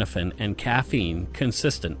 acetaminophen, and caffeine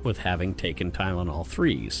consistent with having taken Tylenol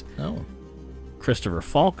 3s. Oh. Christopher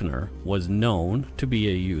Faulkner was known to be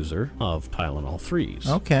a user of Tylenol 3s.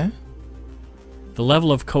 Okay. The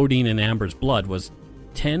level of codeine in Amber's blood was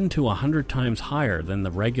 10 to 100 times higher than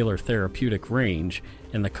the regular therapeutic range,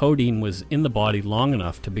 and the codeine was in the body long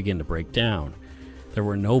enough to begin to break down. There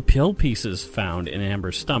were no pill pieces found in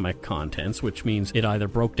Amber's stomach contents, which means it either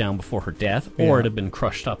broke down before her death or it had been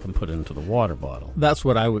crushed up and put into the water bottle. That's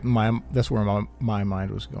what that's where my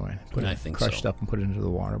mind was going. I think crushed so. up and put into the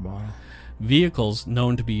water bottle. Vehicles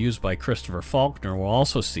known to be used by Christopher Faulkner were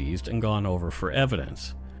also seized and gone over for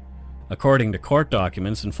evidence. According to court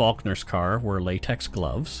documents, in Faulkner's car were latex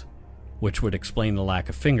gloves, which would explain the lack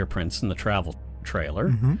of fingerprints in the travel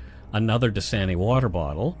trailer, another Dasani water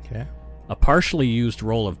bottle, a partially used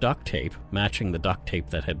roll of duct tape, matching the duct tape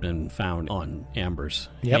that had been found on Amber's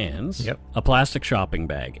hands, a plastic shopping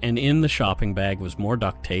bag, and in the shopping bag was more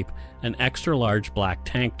duct tape, an extra-large black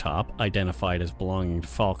tank top identified as belonging to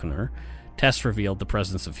Faulkner. Tests revealed the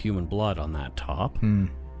presence of human blood on that top.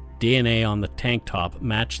 DNA on the tank top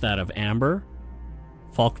matched that of Amber,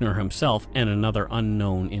 Faulkner himself, and another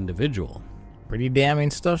unknown individual. Pretty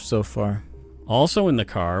damning stuff so far. Also in the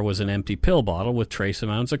car was an empty pill bottle with trace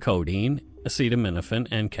amounts of codeine, acetaminophen,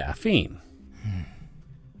 and caffeine.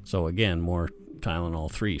 So again, more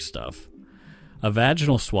Tylenol 3 stuff. A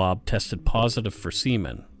vaginal swab tested positive for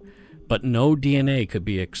semen, but no DNA could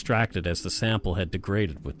be extracted as the sample had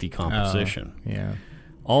degraded with decomposition.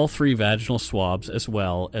 All 3 vaginal swabs, as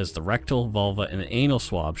well as the rectal, vulva, and anal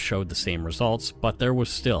swabs, showed the same results, but there was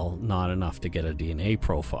still not enough to get a DNA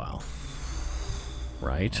profile.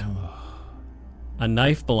 Right? A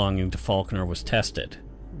knife belonging to Faulkner was tested.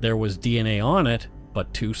 There was DNA on it,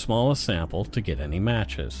 but too small a sample to get any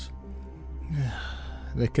matches.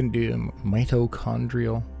 They can do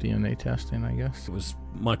mitochondrial DNA testing, I guess. It was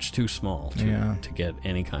much too small to get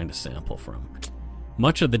any kind of sample from.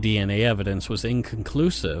 Much of the DNA evidence was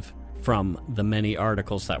inconclusive from the many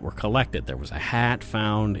articles that were collected. There was a hat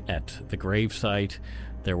found at the gravesite.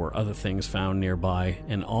 There were other things found nearby,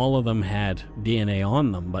 and all of them had DNA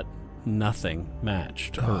on them, but nothing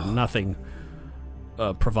matched, or nothing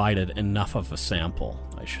provided enough of a sample,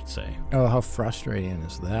 I should say. Oh, how frustrating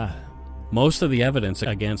is that? Most of the evidence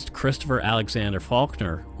against Christopher Alexander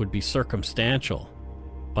Faulkner would be circumstantial,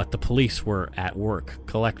 but the police were at work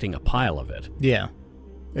collecting a pile of it. Yeah.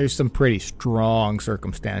 There's some pretty strong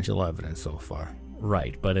circumstantial evidence so far.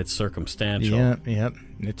 Right, but it's circumstantial. Yep.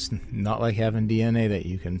 It's not like having DNA that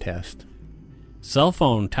you can test. Cell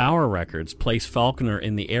phone tower records place Faulkner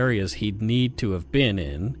in the areas he'd need to have been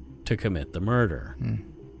in to commit the murder.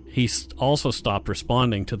 He also stopped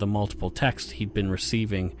responding to the multiple texts he'd been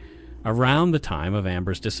receiving around the time of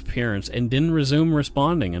Amber's disappearance and didn't resume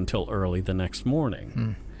responding until early the next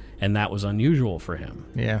morning. And that was unusual for him.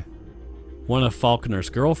 Yeah. One of Faulkner's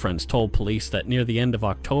girlfriends told police that near the end of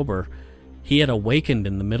October, he had awakened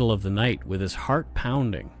in the middle of the night with his heart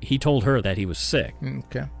pounding. He told her that he was sick.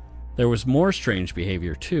 Okay. There was more strange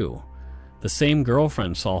behavior, too. The same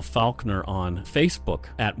girlfriend saw Faulkner on Facebook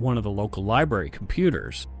at one of the local library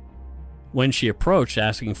computers. When she approached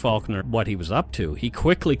asking Faulkner what he was up to, he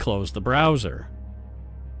quickly closed the browser.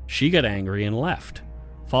 She got angry and left.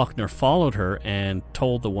 Faulkner followed her and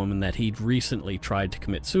told the woman that he'd recently tried to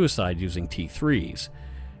commit suicide using T3s.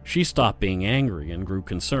 She stopped being angry and grew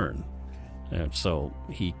concerned. And so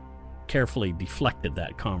he carefully deflected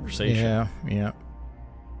that conversation. Yeah.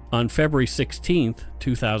 On February 16th,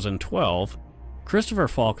 2012, Christopher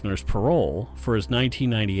Faulkner's parole for his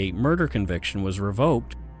 1998 murder conviction was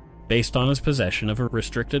revoked based on his possession of a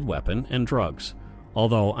restricted weapon and drugs.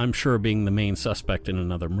 Although I'm sure being the main suspect in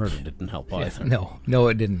another murder didn't help either. No,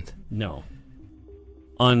 it didn't. No.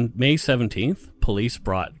 On May 17th, police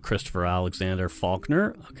brought Christopher Alexander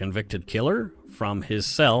Faulkner, a convicted killer, from his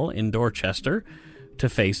cell in Dorchester to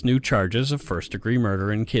face new charges of first-degree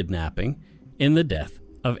murder and kidnapping in the death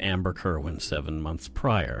of Amber Kerwin 7 months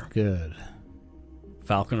prior. Good.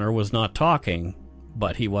 Faulkner was not talking,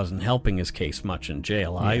 but he wasn't helping his case much in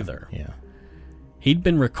jail either. Yeah. He'd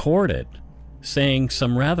been recorded saying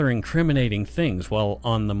some rather incriminating things while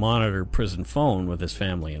on the monitored prison phone with his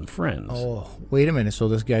family and friends. Oh, wait a minute. So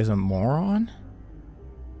this guy's a moron?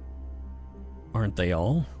 Aren't they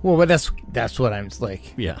all? Well, but that's what I'm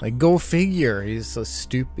like. Yeah. Like, go figure. He's so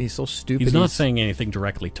stupid. He's not saying anything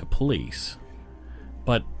directly to police.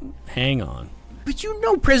 But hang on. But you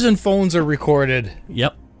know prison phones are recorded.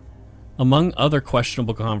 Yep. Among other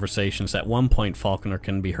questionable conversations, at one point Faulkner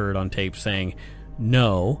can be heard on tape saying,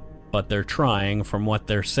 "No, but they're trying. From what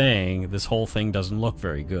they're saying, this whole thing doesn't look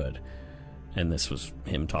very good." And this was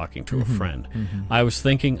him talking to a friend. I was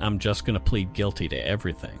thinking, I'm just going to plead guilty to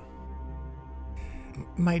everything.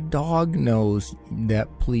 My dog knows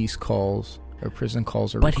that police calls or prison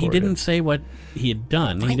calls are But recorded. he didn't say what he had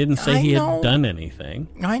done. He didn't say he had done anything.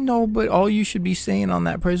 I know, but all you should be saying on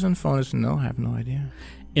that prison phone is, no, I have no idea.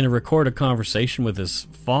 In a recorded conversation with his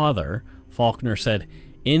father, Faulkner said,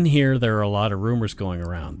 "In here, there are a lot of rumors going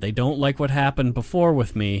around. They don't like what happened before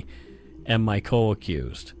with me and my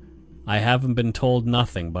co-accused. I haven't been told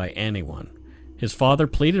nothing by anyone." His father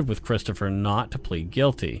pleaded with Christopher not to plead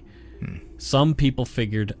guilty. "Some people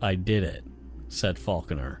figured I did it," said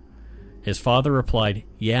Faulkner. His father replied,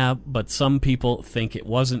 "Yeah, but some people think it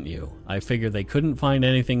wasn't you. I figured they couldn't find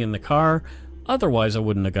anything in the car, otherwise I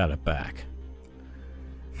wouldn't have got it back."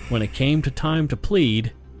 When it came to time to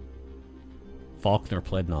plead, Faulkner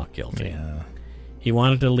pled not guilty. Yeah. He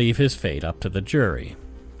wanted to leave his fate up to the jury.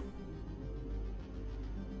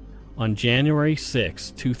 On January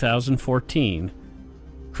 6, 2014,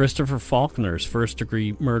 Christopher Faulkner's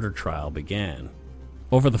first-degree murder trial began.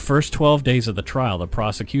 Over the first 12 days of the trial, the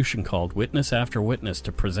prosecution called witness after witness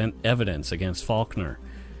to present evidence against Faulkner.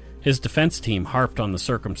 His defense team harped on the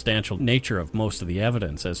circumstantial nature of most of the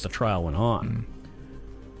evidence as the trial went on.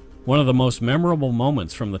 One of the most memorable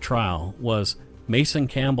moments from the trial was Mason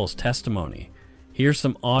Campbell's testimony. Here's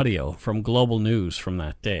some audio from Global News from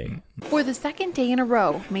that day. For the second day in a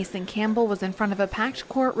row, Mason Campbell was in front of a packed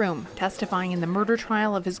courtroom, testifying in the murder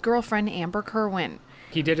trial of his girlfriend, Amber Kerwin.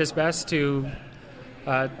 He did his best to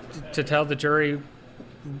tell the jury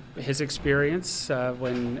his experience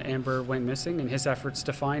when Amber went missing and his efforts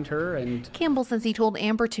to find her. And Campbell says he told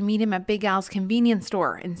Amber to meet him at Big Al's convenience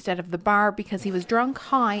store instead of the bar because he was drunk,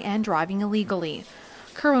 high, and driving illegally.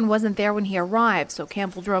 Kerwin wasn't there when he arrived, so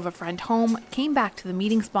Campbell drove a friend home, came back to the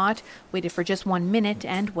meeting spot, waited for just 1 minute,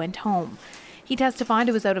 and went home. He testified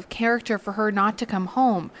it was out of character for her not to come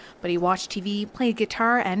home, but he watched TV, played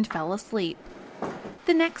guitar, and fell asleep.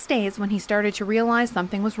 The next day is when he started to realize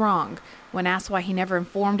something was wrong. When asked why he never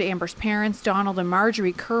informed Amber's parents, Donald and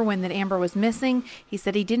Marjorie Kerwin, that Amber was missing, he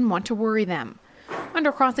said he didn't want to worry them.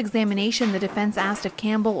 Under cross-examination, the defense asked if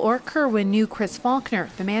Campbell or Kerwin knew Chris Faulkner,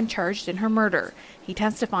 the man charged in her murder. He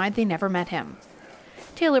testified they never met him.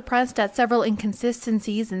 Taylor pressed at several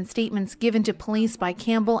inconsistencies in statements given to police by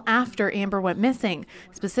Campbell after Amber went missing,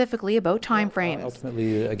 specifically about timeframes.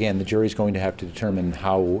 Ultimately, again, the jury's going to have to determine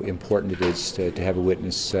how important it is to have a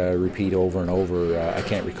witness repeat over and over, "I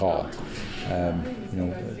can't recall."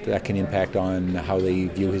 That can impact on how they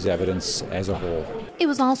view his evidence as a whole. It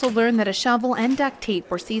was also learned that a shovel and duct tape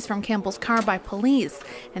were seized from Campbell's car by police,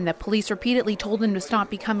 and that police repeatedly told him to stop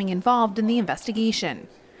becoming involved in the investigation.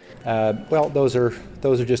 Those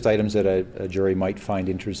are just items that a jury might find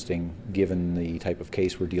interesting given the type of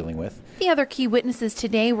case we're dealing with. The other key witnesses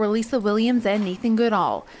today were Lisa Williams and Nathan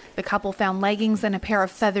Goodall. The couple found leggings and a pair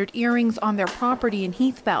of feathered earrings on their property in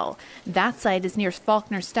Heathville. That site is near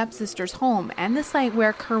Faulkner's stepsister's home and the site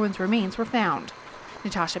where Kerwin's remains were found.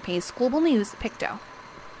 Natasha Pace, Global News, Pictou.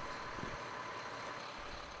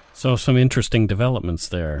 So some interesting developments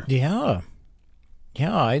there. Yeah.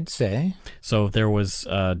 Yeah, I'd say. So there was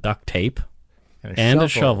duct tape and a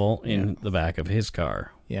shovel in the back of his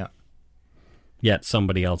car. Yeah. Yet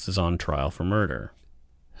somebody else is on trial for murder.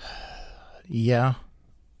 Yeah.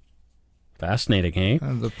 Fascinating, hey?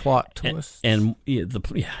 And the plot twist. And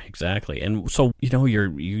exactly. And so,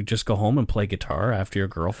 you just go home and play guitar after your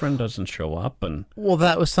girlfriend doesn't show up. And well,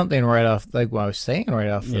 that was something right off, like what I was saying right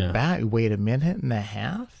off the bat. Wait a minute and a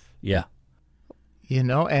half? Yeah.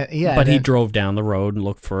 But he drove down the road and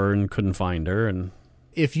looked for her and couldn't find her. And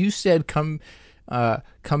if you said, come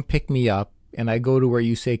pick me up, and I go to where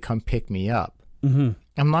you say, come pick me up,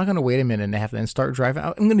 I'm not going to wait a minute and a half and then start driving.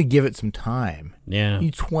 I'm going to give it some time. Yeah.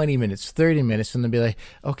 20 minutes, 30 minutes, and then be like,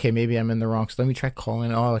 okay, maybe I'm in the wrong spot. Let me try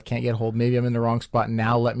calling. Oh, I can't get hold. Maybe I'm in the wrong spot.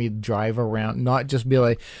 Now let me drive around. Not just be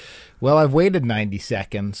like, well, I've waited 90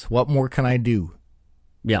 seconds. What more can I do?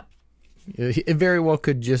 Yeah. It very well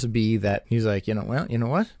could just be that he's like, you know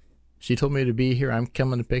what? She told me to be here. I'm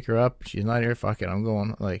coming to pick her up. She's not here. Fuck it. I'm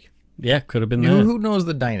going. Like, Yeah, could have been that. who knows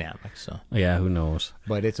the dynamics? So. Yeah, who knows?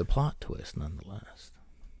 But it's a plot twist nonetheless.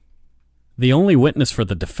 The only witness for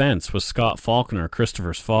the defense was Scott Faulkner,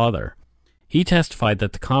 Christopher's father. He testified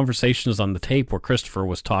that the conversations on the tape where Christopher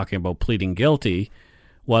was talking about pleading guilty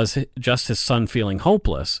was just his son feeling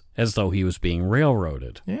hopeless, as though he was being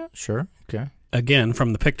railroaded. Yeah, sure. Okay. Again,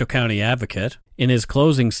 from the Pictou County Advocate, in his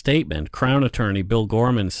closing statement, Crown Attorney Bill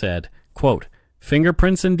Gorman said, quote,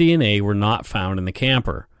 fingerprints and DNA were not found in the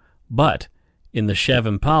camper, but in the Chev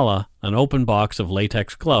Impala, an open box of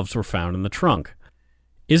latex gloves were found in the trunk.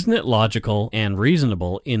 Isn't it logical and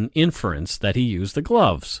reasonable in inference that he used the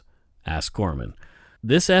gloves? Asked Gorman.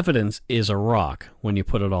 This evidence is a rock when you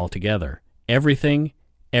put it all together. Everything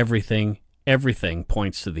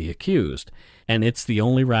points to the accused, and it's the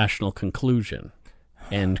only rational conclusion.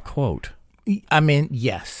 End quote. I mean,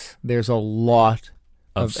 yes, there's a lot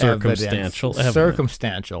of circumstantial evidence.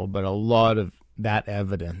 Circumstantial, but a lot of that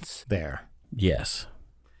evidence there. Yes.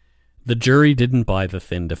 The jury didn't buy the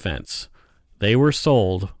thin defense. They were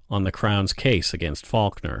sold on the Crown's case against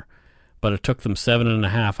Faulkner, but it took them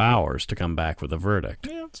 7.5 hours to come back with a verdict.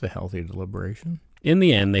 Yeah, it's a healthy deliberation. In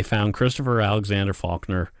the end, they found Christopher Alexander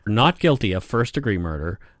Faulkner not guilty of first-degree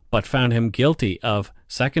murder, but found him guilty of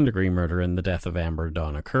second-degree murder in the death of Amber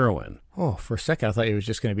Donna Kerwin. Oh, for a second I thought he was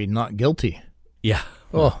just going to be not guilty. Yeah.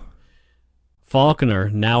 Oh.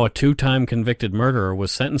 Faulkner, now a 2-time convicted murderer,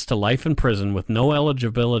 was sentenced to life in prison with no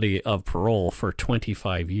eligibility of parole for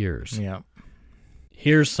 25 years. Yeah.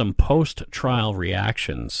 Here's some post-trial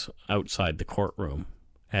reactions outside the courtroom,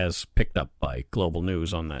 as picked up by Global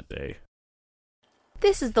News on that day.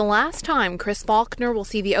 This is the last time Chris Faulkner will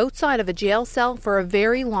see the outside of a jail cell for a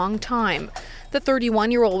very long time. The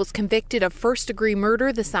 31-year-old was convicted of first-degree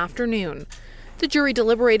murder this afternoon. The jury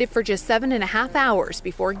deliberated for just 7.5 hours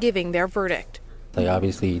before giving their verdict. They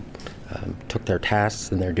obviously took their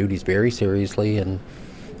tasks and their duties very seriously and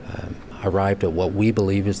arrived at what we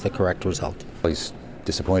believe is the correct result. He's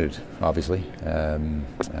disappointed, obviously.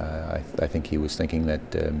 I think he was thinking that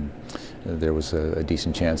there was a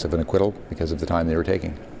decent chance of an acquittal because of the time they were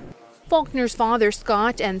taking. Faulkner's father,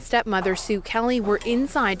 Scott, and stepmother, Sue Kelly, were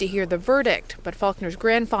inside to hear the verdict, but Faulkner's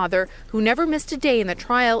grandfather, who never missed a day in the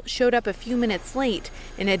trial, showed up a few minutes late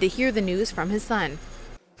and had to hear the news from his son.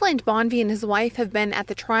 Flint Bonvie and his wife have been at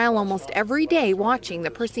the trial almost every day watching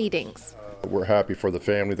the proceedings. We're happy for the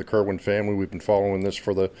family, the Kerwin family. We've been following this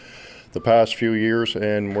for the past few years,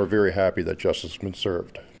 and we're very happy that justice has been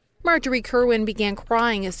served. Marjorie Kerwin began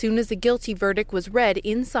crying as soon as the guilty verdict was read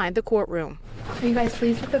inside the courtroom. Are you guys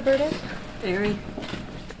pleased with the verdict? Very.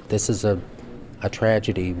 This is a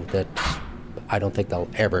tragedy that I don't think they'll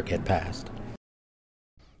ever get past.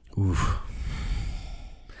 Oof.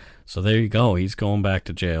 So there you go. He's going back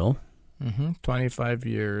to jail. 25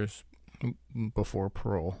 years before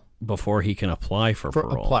parole. Before he can apply for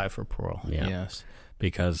parole. Apply for parole, yeah. Yes.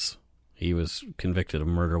 Because he was convicted of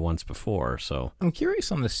murder once before, so... I'm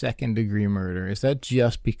curious on the second-degree murder. Is that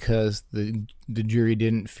just because the jury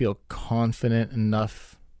didn't feel confident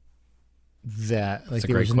enough that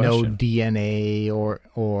there was no DNA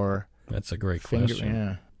or That's a great finger, question.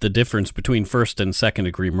 Yeah. The difference between first and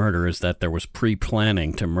second-degree murder is that there was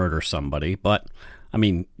pre-planning to murder somebody, but, I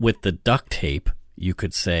mean, with the duct tape, you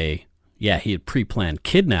could say, yeah, he had pre-planned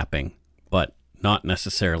kidnapping, but not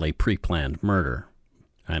necessarily pre-planned murder.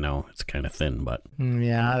 I know it's kind of thin, but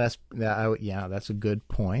that's a good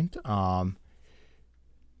point.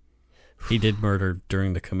 He did murder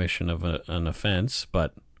during the commission of an offense,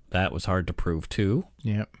 but that was hard to prove too.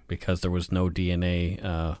 Yeah, because there was no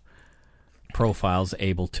DNA profiles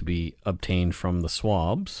able to be obtained from the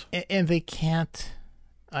swabs, and they can't.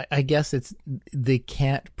 I guess they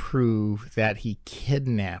can't prove that he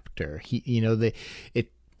kidnapped her.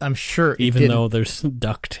 I'm sure even though there's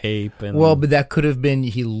duct tape and but that could have been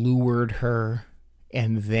he lured her,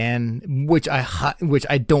 and then which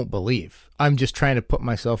I don't believe. I'm just trying to put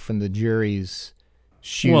myself in the jury's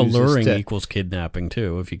shoes. Well, luring equals kidnapping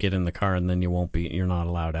too. If you get in the car and then you're not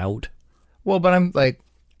allowed out. Well, but I'm like,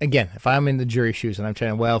 again, if I'm in the jury shoes and I'm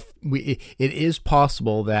trying, it is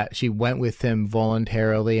possible that she went with him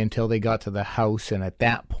voluntarily until they got to the house, and at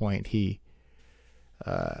that point he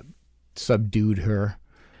subdued her.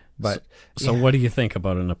 But so what do you think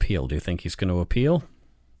about an appeal? Do you think he's going to appeal?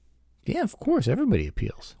 Yeah, of course. Everybody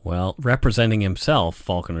appeals. Well, representing himself,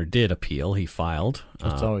 Falconer did appeal. He filed.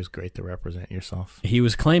 It's always great to represent yourself. He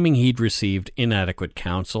was claiming he'd received inadequate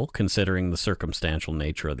counsel, considering the circumstantial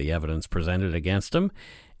nature of the evidence presented against him,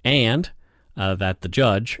 and that the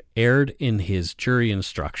judge erred in his jury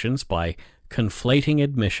instructions by conflating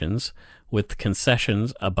admissions with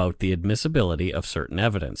concessions about the admissibility of certain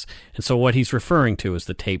evidence. And so what he's referring to is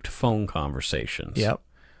the taped phone conversations. Yep.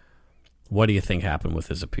 What do you think happened with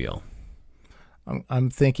his appeal? I'm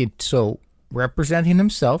thinking, so representing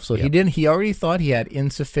himself, so Yep. he already thought he had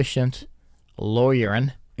insufficient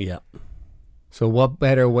lawyering. Yeah. So what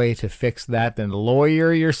better way to fix that than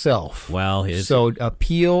lawyer yourself? Well, So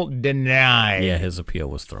appeal denied. yeah, his appeal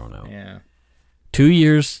was thrown out. Yeah. 2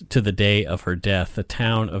 years to the day of her death, the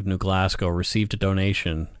town of New Glasgow received a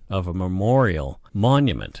donation of a memorial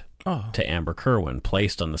monument to Amber Kerwin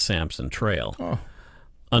placed on the Sampson Trail. Oh.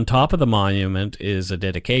 On top of the monument is a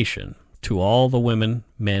dedication to all the women,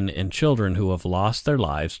 men, and children who have lost their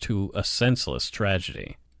lives to a senseless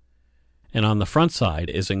tragedy. And on the front side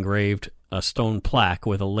is engraved a stone plaque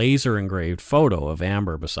with a laser-engraved photo of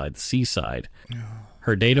Amber beside the seaside.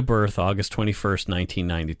 Her date of birth, August 21st,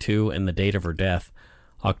 1992, and the date of her death,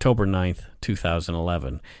 October 9th,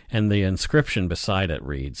 2011. And the inscription beside it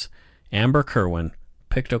reads, Amber Kerwin,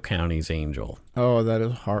 Pictou County's Angel. Oh, that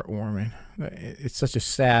is heartwarming. It's such a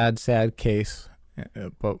sad, sad case.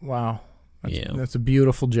 But wow. That's a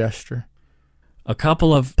beautiful gesture. A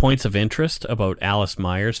couple of points of interest about Alice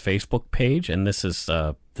Myers' Facebook page, and this is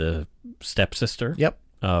the stepsister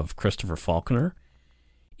of Christopher Falconer.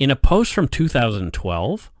 In a post from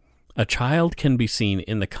 2012, a child can be seen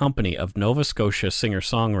in the company of Nova Scotia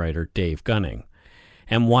singer-songwriter Dave Gunning.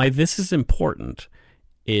 And why this is important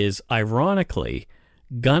is, ironically,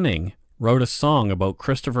 Gunning wrote a song about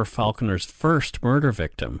Christopher Falconer's first murder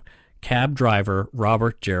victim, cab driver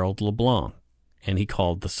Robert Gerald LeBlanc, and he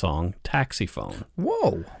called the song Taxi Phone.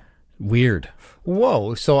 Whoa. Weird.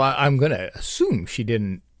 Whoa. So I'm going to assume she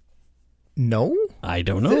didn't know? I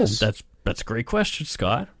don't know. That's a great question,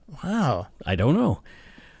 Scott. Wow. I don't know.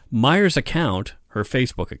 Myers' account, her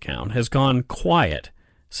Facebook account, has gone quiet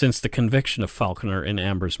since the conviction of Falconer in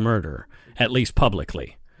Amber's murder, at least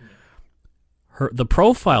publicly. The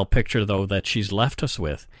profile picture, though, that she's left us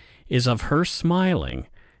with is of her smiling,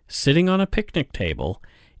 sitting on a picnic table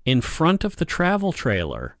in front of the travel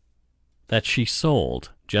trailer that she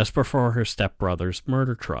sold just before her stepbrother's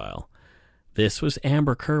murder trial. This was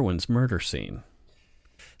Amber Kerwin's murder scene.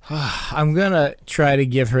 I'm going to try to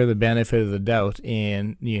give her the benefit of the doubt.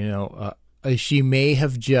 And, she may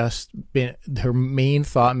have just been, her main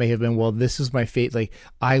thought may have been, well, this is my fate. Like,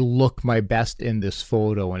 I look my best in this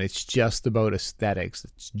photo, and it's just about aesthetics.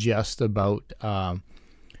 It's just about,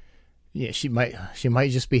 she might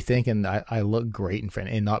just be thinking I look great in front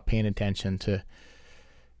and not paying attention to,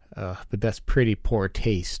 but that's pretty poor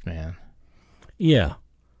taste, man. Yeah.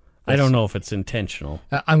 I don't know if it's intentional.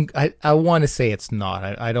 I want to say it's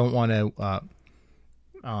not. I don't want to.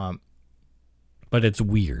 But it's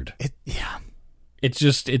weird. Yeah.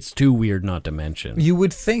 It's too weird not to mention. You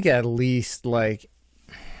would think at least like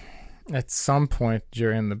at some point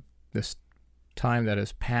during this time that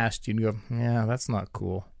has passed, you'd go, yeah, that's not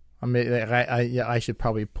cool. I mean, I should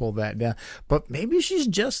probably pull that down. But maybe she's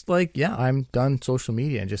just like, yeah, I'm done social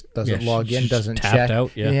media and just doesn't log in, doesn't tapped check.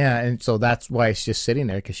 out, yeah, and so that's why it's just sitting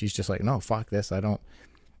there, because she's just like, no, fuck this, I don't.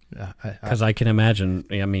 Because I can imagine,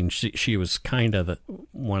 I mean, she was kind of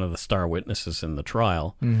one of the star witnesses in the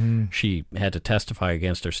trial. Mm-hmm. She had to testify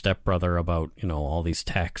against her stepbrother about, all these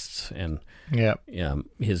texts and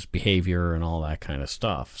his behavior and all that kind of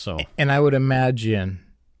stuff. So, and I would imagine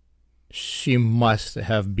she must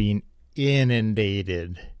have been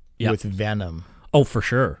inundated with venom. Oh, for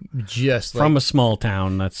sure. Just from a small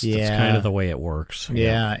town, that's kind of the way it works.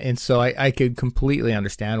 Yeah, and so I could completely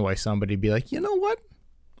understand why somebody'd be like, you know what?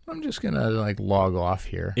 I'm just going to log off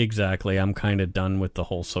here. Exactly. I'm kind of done with the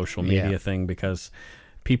whole social media thing because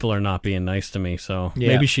people are not being nice to me. So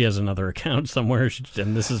maybe she has another account somewhere,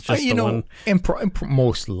 and this is just the one. And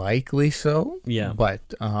most likely so. Yeah. But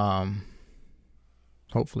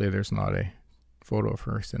hopefully there's not a photo of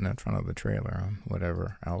her sitting in front of the trailer on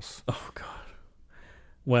whatever else. Oh, God.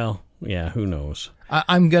 Well, yeah, who knows?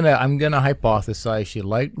 I'm gonna hypothesize she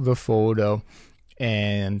liked the photo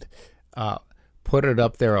and put it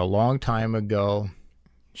up there a long time ago.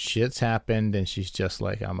 Shit's happened, and she's just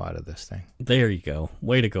like, I'm out of this thing. There you go.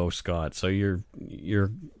 Way to go, Scott. So you're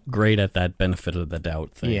great at that benefit of the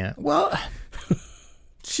doubt thing. Yeah. Well,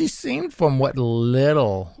 she seemed, from what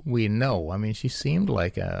little we know, I mean, she seemed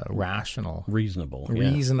like a rational,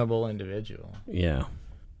 reasonable individual. Yeah.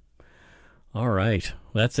 All right.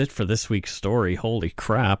 That's it for this week's story. Holy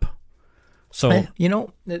crap. So,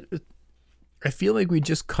 I feel like we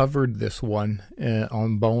just covered this one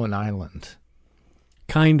on Bowen Island.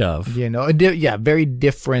 kind of. Very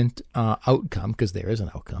different outcome, because there is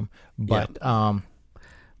an outcome. But,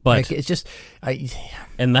 But it's just...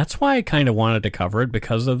 and that's why I kind of wanted to cover it,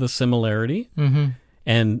 because of the similarity. Mm-hmm.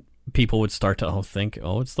 And people would start to think,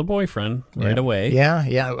 it's the boyfriend right away. Yeah,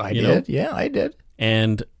 I did. Yeah, I did.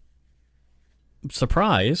 And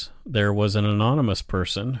surprise, there was an anonymous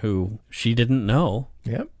person who she didn't know.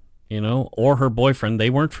 Yep. Or her boyfriend. They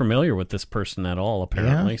weren't familiar with this person at all,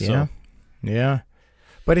 apparently. Yeah.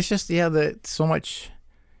 But it's just, so much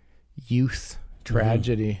youth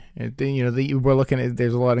tragedy. We're looking at,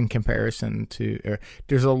 there's a lot in comparison to,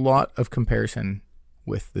 there's a lot of comparison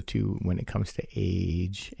with the two when it comes to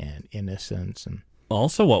age and innocence. And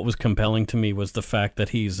also, what was compelling to me was the fact that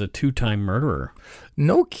he's a 2-time murderer.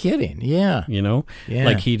 No kidding. Yeah. Yeah.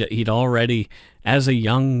 Like he'd already, as a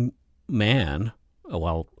young man,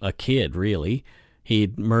 a kid really,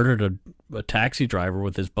 he'd murdered a taxi driver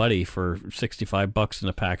with his buddy for $65 and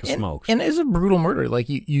a pack of smokes. And it's a brutal murder. Like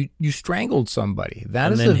you strangled somebody.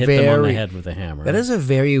 And then hit them on the head with a hammer. That is a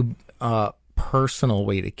very personal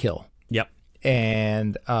way to kill. Yep.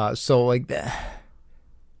 And so like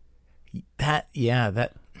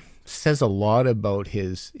that says a lot about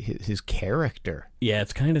his character. Yeah,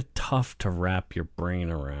 it's kind of tough to wrap your brain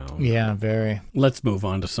around. Yeah, very. Let's move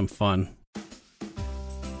on to some fun.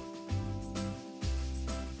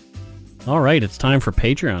 All right, it's time for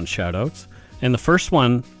Patreon shoutouts. And the first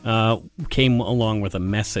one came along with a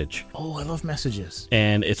message. Oh, I love messages.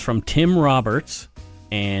 And it's from Tim Roberts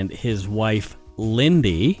and his wife,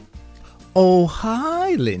 Lindy. Oh,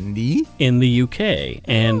 hi, Lindy. In the UK.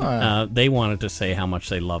 And they wanted to say how much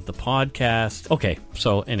they love the podcast. Okay,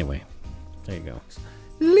 so anyway, there you go.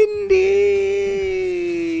 Lindy!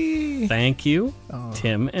 Thank you,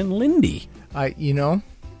 Tim and Lindy. I've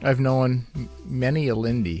known many a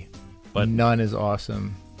Lindy, but none as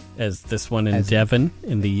awesome as this one in Devon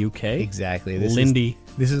in the UK. Exactly. Lindy.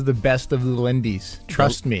 This is the best of the Lindies.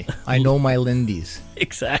 Trust me. I know my Lindies.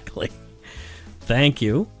 Exactly. Thank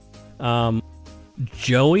you.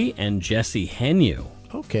 Joey and Jesse Hennu.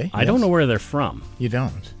 Okay. I don't know where they're from. You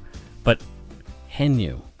don't. But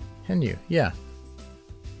Hennu. Hennu, yeah.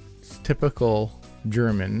 It's a typical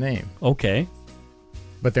German name. Okay.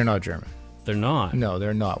 But they're not German. They're not. No,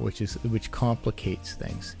 they're not, which complicates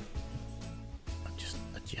things. I'm just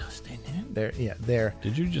adjusting it. There.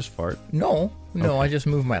 Did you just fart? No, Okay. I just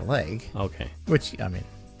moved my leg. Okay. Which,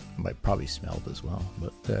 might probably smelled as well.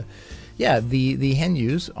 But the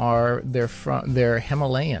Hennus they're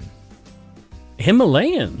Himalayan.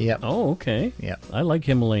 Himalayan? Yep. Oh, okay. Yeah. I like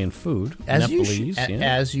Himalayan food. As Nepalese,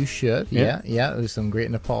 as you should. Yeah. There's some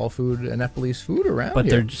great Nepalese food around but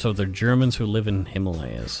here. they're Germans who live in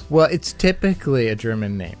Himalayas. Well, it's typically a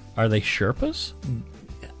German name. Are they Sherpas?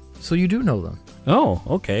 So you do know them. Oh,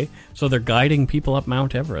 okay. So they're guiding people up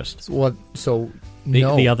Mount Everest. No.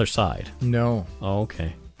 The other side. No. Oh,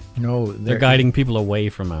 okay. No, they're guiding people away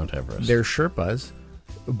from Mount Everest. They're Sherpas,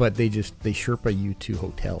 but they Sherpa you to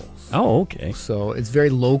hotels. Oh, okay. So it's very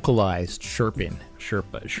localized Sherping.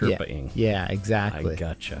 Sherpaing. Yeah, exactly. I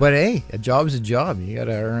gotcha. But hey, a job's a job. You got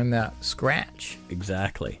to earn that scratch.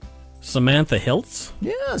 Exactly. Samantha Hiltz?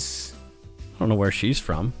 Yes. I don't know where she's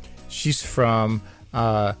from. She's from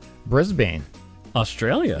Brisbane,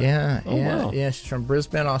 Australia. Yeah. Wow. Yeah. She's from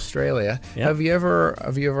Brisbane, Australia. Yep. Have you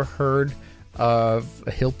ever heard of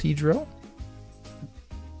a Hilti drill?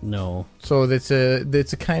 No. So it's a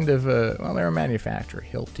kind of they're a manufacturer,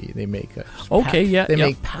 Hilti. They make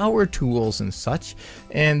make power tools and such.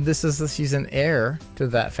 And she's an heir to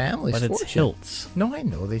that family's fortune. But it's Hiltz. No, I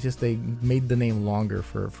know. They made the name longer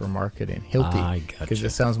for marketing. Hilti. I gotcha. Because it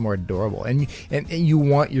sounds more adorable. And you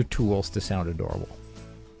want your tools to sound adorable.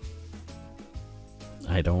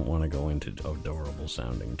 I don't want to go into adorable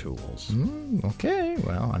sounding tools. Okay,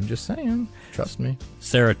 well, I'm just saying. Trust me.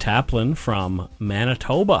 Sarah Taplin from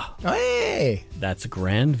Manitoba. Hey! That's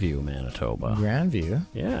Grandview, Manitoba. Grandview?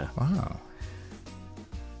 Yeah. Wow.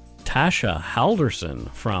 Tasha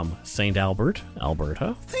Halderson from St. Albert,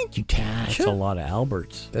 Alberta. Thank you, Tasha. That's a lot of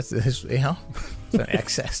Alberts. It's an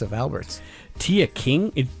excess of Alberts. Tia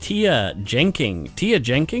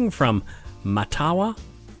Jenking from Mattawa,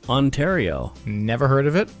 Ontario. Never heard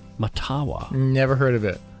of it. Mattawa. Never heard of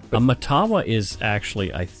it. A Mattawa is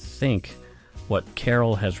actually, I think, what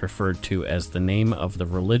Carol has referred to as the name of the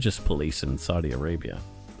religious police in Saudi Arabia.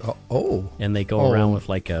 Oh. And they go around with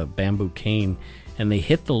like a bamboo cane, and they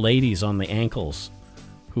hit the ladies on the ankles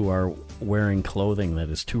who are wearing clothing that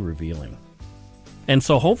is too revealing. And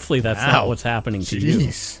so hopefully that's Wow. not what's happening to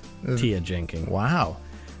Jeez. you, Tia Jenking. Wow.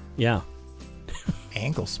 Yeah,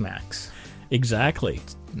 Ankle smacks. exactly.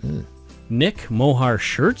 Nick Mohar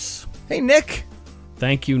Shirts. Hey, Nick.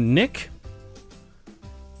 Thank you, Nick.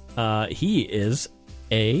 He is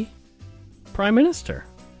a prime minister.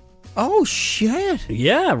 Oh, shit.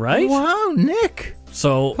 Yeah, right? Wow, Nick.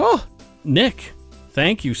 So, Oh, Nick,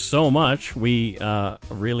 thank you so much. We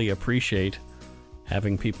really appreciate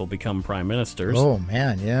having people become prime ministers. oh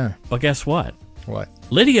man, yeah. But guess what? What?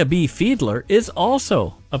 Lydia B. Fiedler is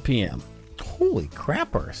also a PM, Holy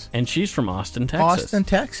crappers. and she's from Austin, Texas. Austin,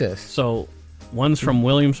 Texas. So, one's from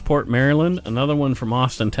Williamsport, Maryland, another one from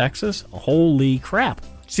Austin, Texas. Holy crap.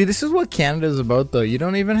 See, this is what Canada's about, though. You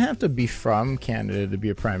don't even have to be from Canada to be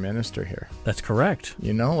a prime minister here. That's correct.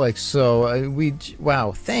 You know, like, so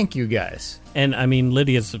wow, thank you guys. And, I mean,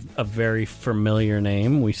 Lydia's a very familiar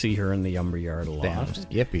name. We see her in the Umber Yard a lot. Damn,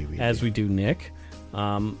 yippee. As we do Nick,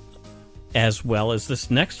 as well as this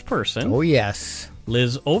next person, Oh, yes.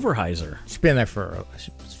 Liz Overheiser. She's been there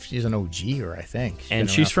she's an OG-er, I think. And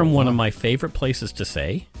been she's around for from a one of while. my favorite places to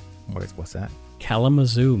say, What's that?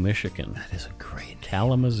 Kalamazoo, Michigan. That is a great name.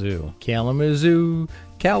 Kalamazoo. Kalamazoo,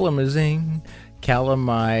 Kalamazing,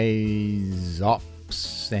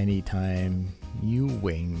 Kalamizops, anytime you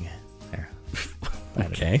wing. There.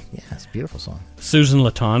 Okay. Yeah, it's a beautiful song. Susan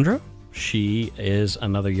Latondra. She is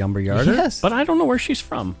another Yumber Yarder. Yes. But I don't know where she's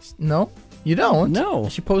from. No, you don't. No.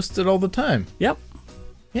 She posts it all the time. Yep.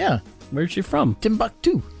 Yeah. Where's she from?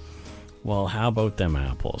 Timbuktu. Well, how about them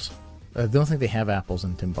apples? I don't think they have apples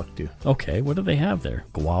in Timbuktu. Okay, what do they have there?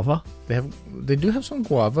 Guava? They do have some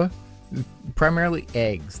guava, primarily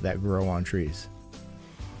eggs that grow on trees.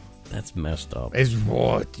 That's messed up. Is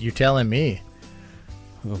what you're telling me?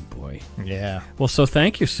 Oh, boy. Yeah, Well, so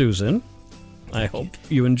thank you, Susan. I hope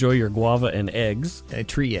you enjoy your guava and eggs.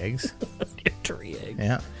 tree eggs. Your tree eggs.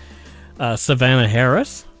 Yeah. Savannah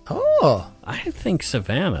Harris. Oh, I think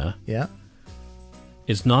Savannah yeah.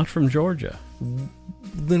 is not from Georgia.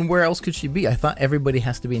 Then where else could she be? I thought everybody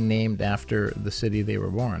has to be named after the city they were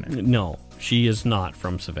born in. No, she is not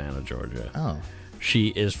from Savannah, Georgia. Oh, She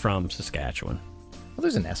is from Saskatchewan. well,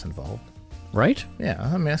 there's an S involved. Right? Yeah,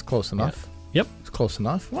 I mean that's close enough. Yep. It's close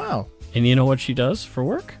enough. Wow. And you know what she does for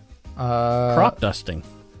work? Crop dusting.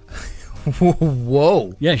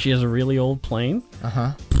 Whoa. Yeah, she has a really old plane.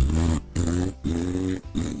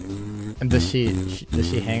 And does she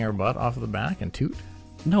hang her butt off of the back and toot?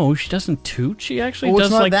 No, she doesn't toot. She actually Oh, does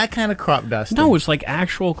it's not like that kind of crop dusting. No, it's like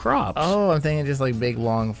actual crops. Oh, I'm thinking just like big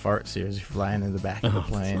long fart sears flying in the back of the It's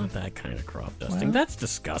plane. not that kind of crop dusting. That's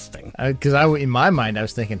disgusting. Because in my mind, I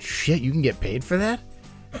was thinking, shit, you can get paid for that?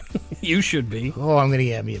 You should be. Oh, I'm gonna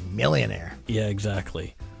get me a millionaire. Yeah,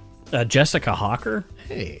 exactly. Jessica Hawker.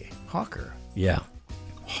 Hey, Hawker. Yeah.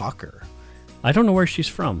 Hawker. I don't know where she's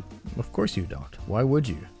from. Of course you don't. Why would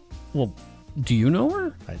you? Well, do you know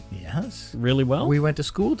her Yes. really well? We went to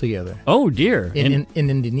school together Oh dear. in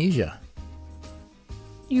Indonesia.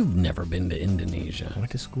 You've never been to Indonesia. I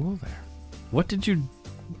went to school there. What did you?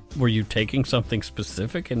 Were you taking something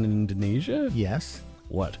specific in Indonesia? Yes.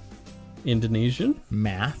 What? Indonesian?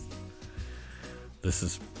 Math.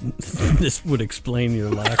 This would explain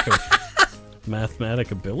your lack of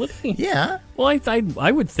mathematic ability. Yeah. Well,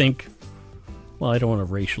 I would think. Well, I don't want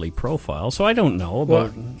to racially profile, so I don't know Well,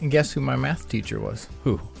 about and guess who my math teacher was?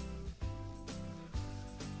 who.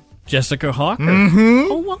 Jessica Hawker.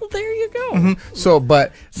 Oh well, there you go. So,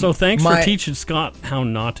 but So thanks My- for teaching Scott how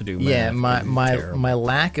not to do math. yeah, my Terrible. my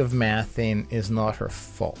lack of mathing is not her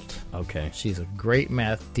fault. Okay. She's a great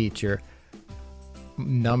math teacher.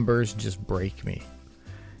 Numbers just break me.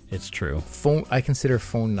 It's true. I consider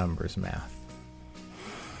phone numbers math.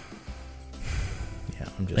 Yeah,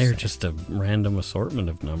 I'm just They're saying. just a random assortment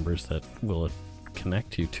of numbers that will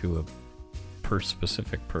connect you to a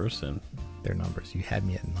specific person. They're numbers. You had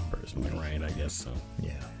me at numbers. Mike. Right, I guess so.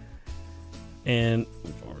 Yeah. And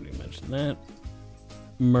we've already mentioned that.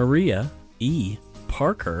 Maria E.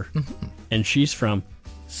 Parker, and she's from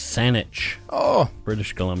Saanich, Oh,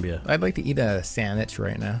 British Columbia. I'd like to eat a sandwich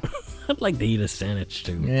right now. I'd like to eat a Saanich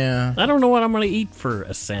too. Yeah. I don't know what I'm going to eat for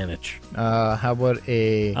a Saanich. How about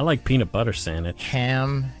a I like peanut butter Saanich.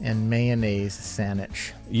 ham and mayonnaise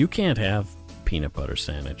sandwich? You can't have peanut butter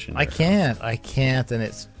Saanich in your house. I can't, and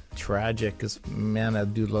it's tragic because man,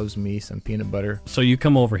 that dude loves me some peanut butter. So you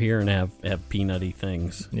come over here and have peanutty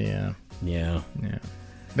things. Yeah, Yeah. yeah.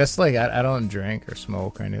 That's like I don't drink or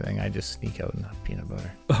smoke or anything. I just sneak out and have peanut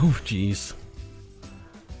butter. Oh, jeez.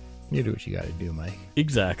 You do what you got to do, Mike.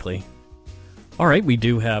 Exactly. All right, we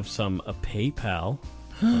do have some PayPal,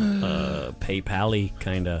 PayPal-y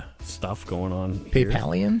kind of stuff going on here.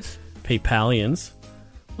 PayPalians? PayPalians.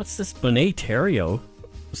 What's this Monet Terrio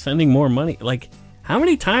sending more money? Like, how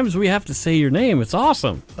many times do we have to say your name? It's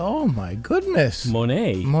awesome. Oh my goodness.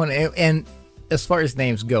 Monet. And as far as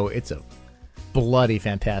names go, it's a bloody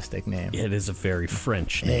fantastic name. It is a very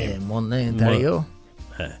French name. Monet Terrio.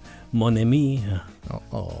 Mon ami.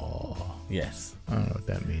 Oh. Yes. I don't know what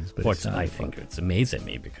that means, but I think it's amazing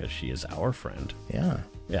me because she is our friend. Yeah.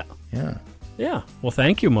 Yeah. Yeah. Yeah. Well,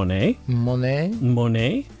 thank you, Monet.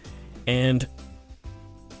 Monet. And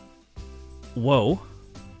whoa.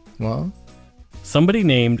 Well, somebody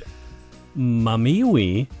named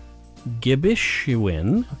Mamiwi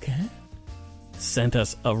Gibishuin okay, sent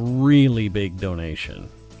us a really big donation.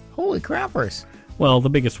 Holy crappers. Well, the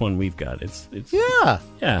biggest one we've got. It's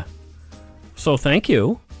Yeah. So thank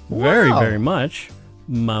you Wow. very, very much,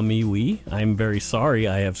 Mamiwi. I'm very sorry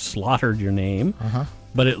I have slaughtered your name. Uh-huh.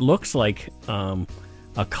 But it looks like a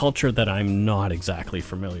culture that I'm not exactly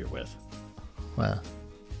familiar with. Well,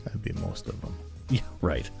 that'd be most of them. Yeah,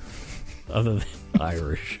 right. Other than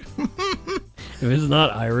Irish. If it's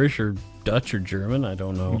not Irish or Dutch or German, I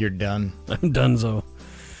don't know. You're done. I'm donezo.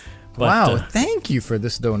 But, wow, thank you for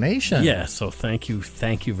this donation. Yeah, so thank you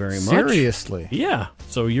very much. Seriously. Yeah,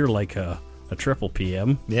 so you're like a triple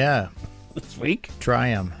PM. Yeah. This week. Try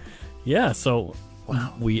 'em. Yeah, so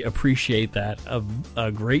wow, we appreciate that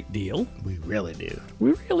a great deal. We really do.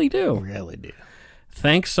 We really do. We really do.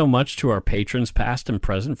 Thanks so much to our patrons, past and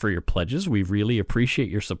present, for your pledges. We really appreciate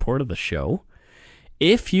your support of the show.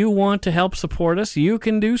 If you want to help support us, you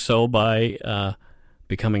can do so by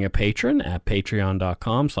becoming a patron at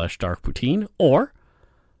patreon.com/darkpoutine, or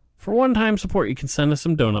for one-time support, you can send us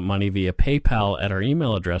some donut money via PayPal at our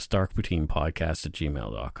email address,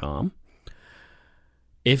 darkpoutine.podcast@gmail.com.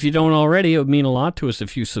 If you don't already, it would mean a lot to us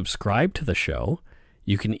if you subscribe to the show.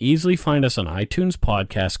 You can easily find us on iTunes,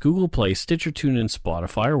 Podcast, Google Play, Stitcher, TuneIn,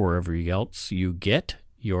 Spotify, or wherever else you get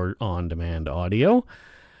your on-demand audio.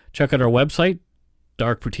 Check out our website,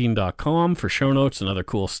 darkpoutine.com, for show notes and other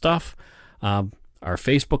cool stuff. Our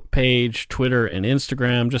Facebook page, Twitter, and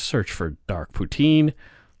Instagram, just search for Dark Poutine.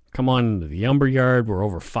 Come on to the Yumber Yard. We're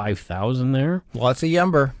over 5,000 there. Lots of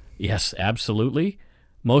Yumber. Yes, absolutely.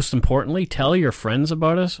 Most importantly, tell your friends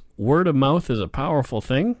about us. Word of mouth is a powerful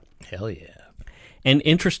thing. Hell yeah. And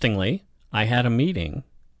interestingly, I had a meeting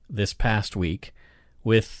this past week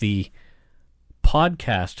with the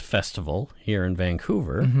podcast festival here in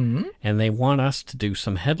Vancouver, and they want us to do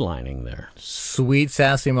some headlining there. Sweet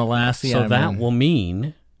Sassy Molassy. So that will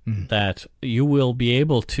mean that you will be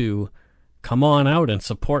able to come on out and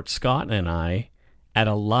support Scott and I at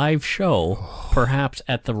a live show, perhaps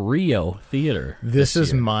at the Rio Theater. This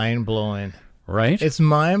is mind-blowing. Right? It's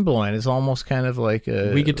mind-blowing. It's almost kind of like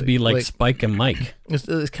a... We get to be like Spike and Mike. It's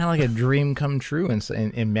kind of like a dream come true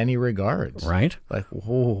in many regards. Right? Like,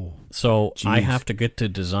 whoa. So Jeez. I have to get to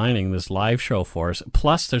designing this live show for us.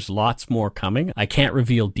 Plus, there's lots more coming. I can't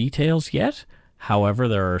reveal details yet. However,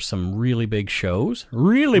 there are some really big shows.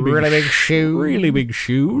 Really big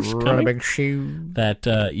shoes coming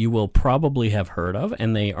that you will probably have heard of,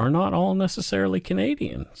 and they are not all necessarily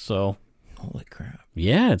Canadian. So... Holy crap.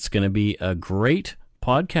 Yeah, it's going to be a great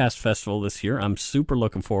podcast festival this year. I'm super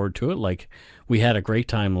looking forward to it. Like, we had a great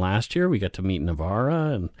time last year. We got to meet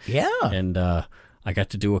Navarra, and I got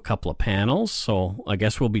to do a couple of panels, so I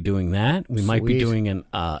guess we'll be doing that. We might be doing an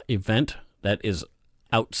event that is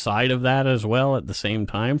outside of that as well at the same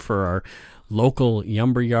time for our local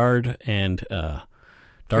Yumber Yard and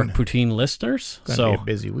Dark Poutine listeners. So be a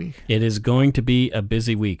busy week. It is going to be a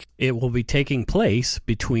busy week. It will be taking place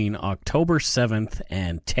between October 7th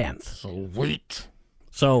and 10th. Sweet.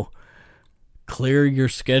 So clear your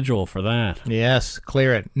schedule for that. Yes,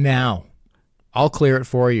 clear it now. I'll clear it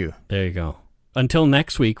for you. There you go. Until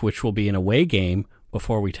next week, which will be an away game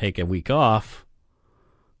before we take a week off.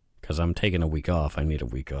 Because I'm taking a week off. I need a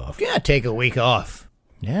week off. Yeah, take a week off.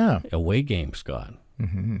 Yeah. Away game, Scott.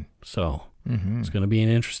 Mm-hmm. So... it's going to be an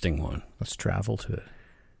interesting one. Let's travel to it.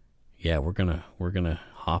 Yeah, we're gonna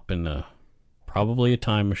hop in probably a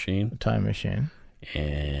time machine. A time machine.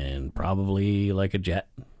 And probably like a jet.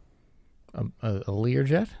 A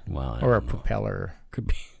Learjet? Well, or a propeller. Could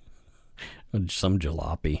be some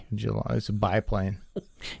jalopy. It's a biplane.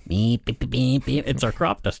 Beep, beep, beep, beep. It's our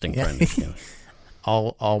crop dusting friend.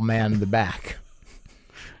 all man in the back.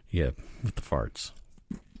 Yeah, with the farts.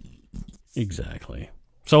 Exactly.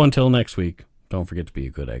 So until next week, don't forget to be a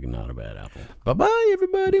good egg and not a bad apple. Bye-bye,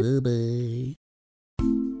 everybody. Bye-bye.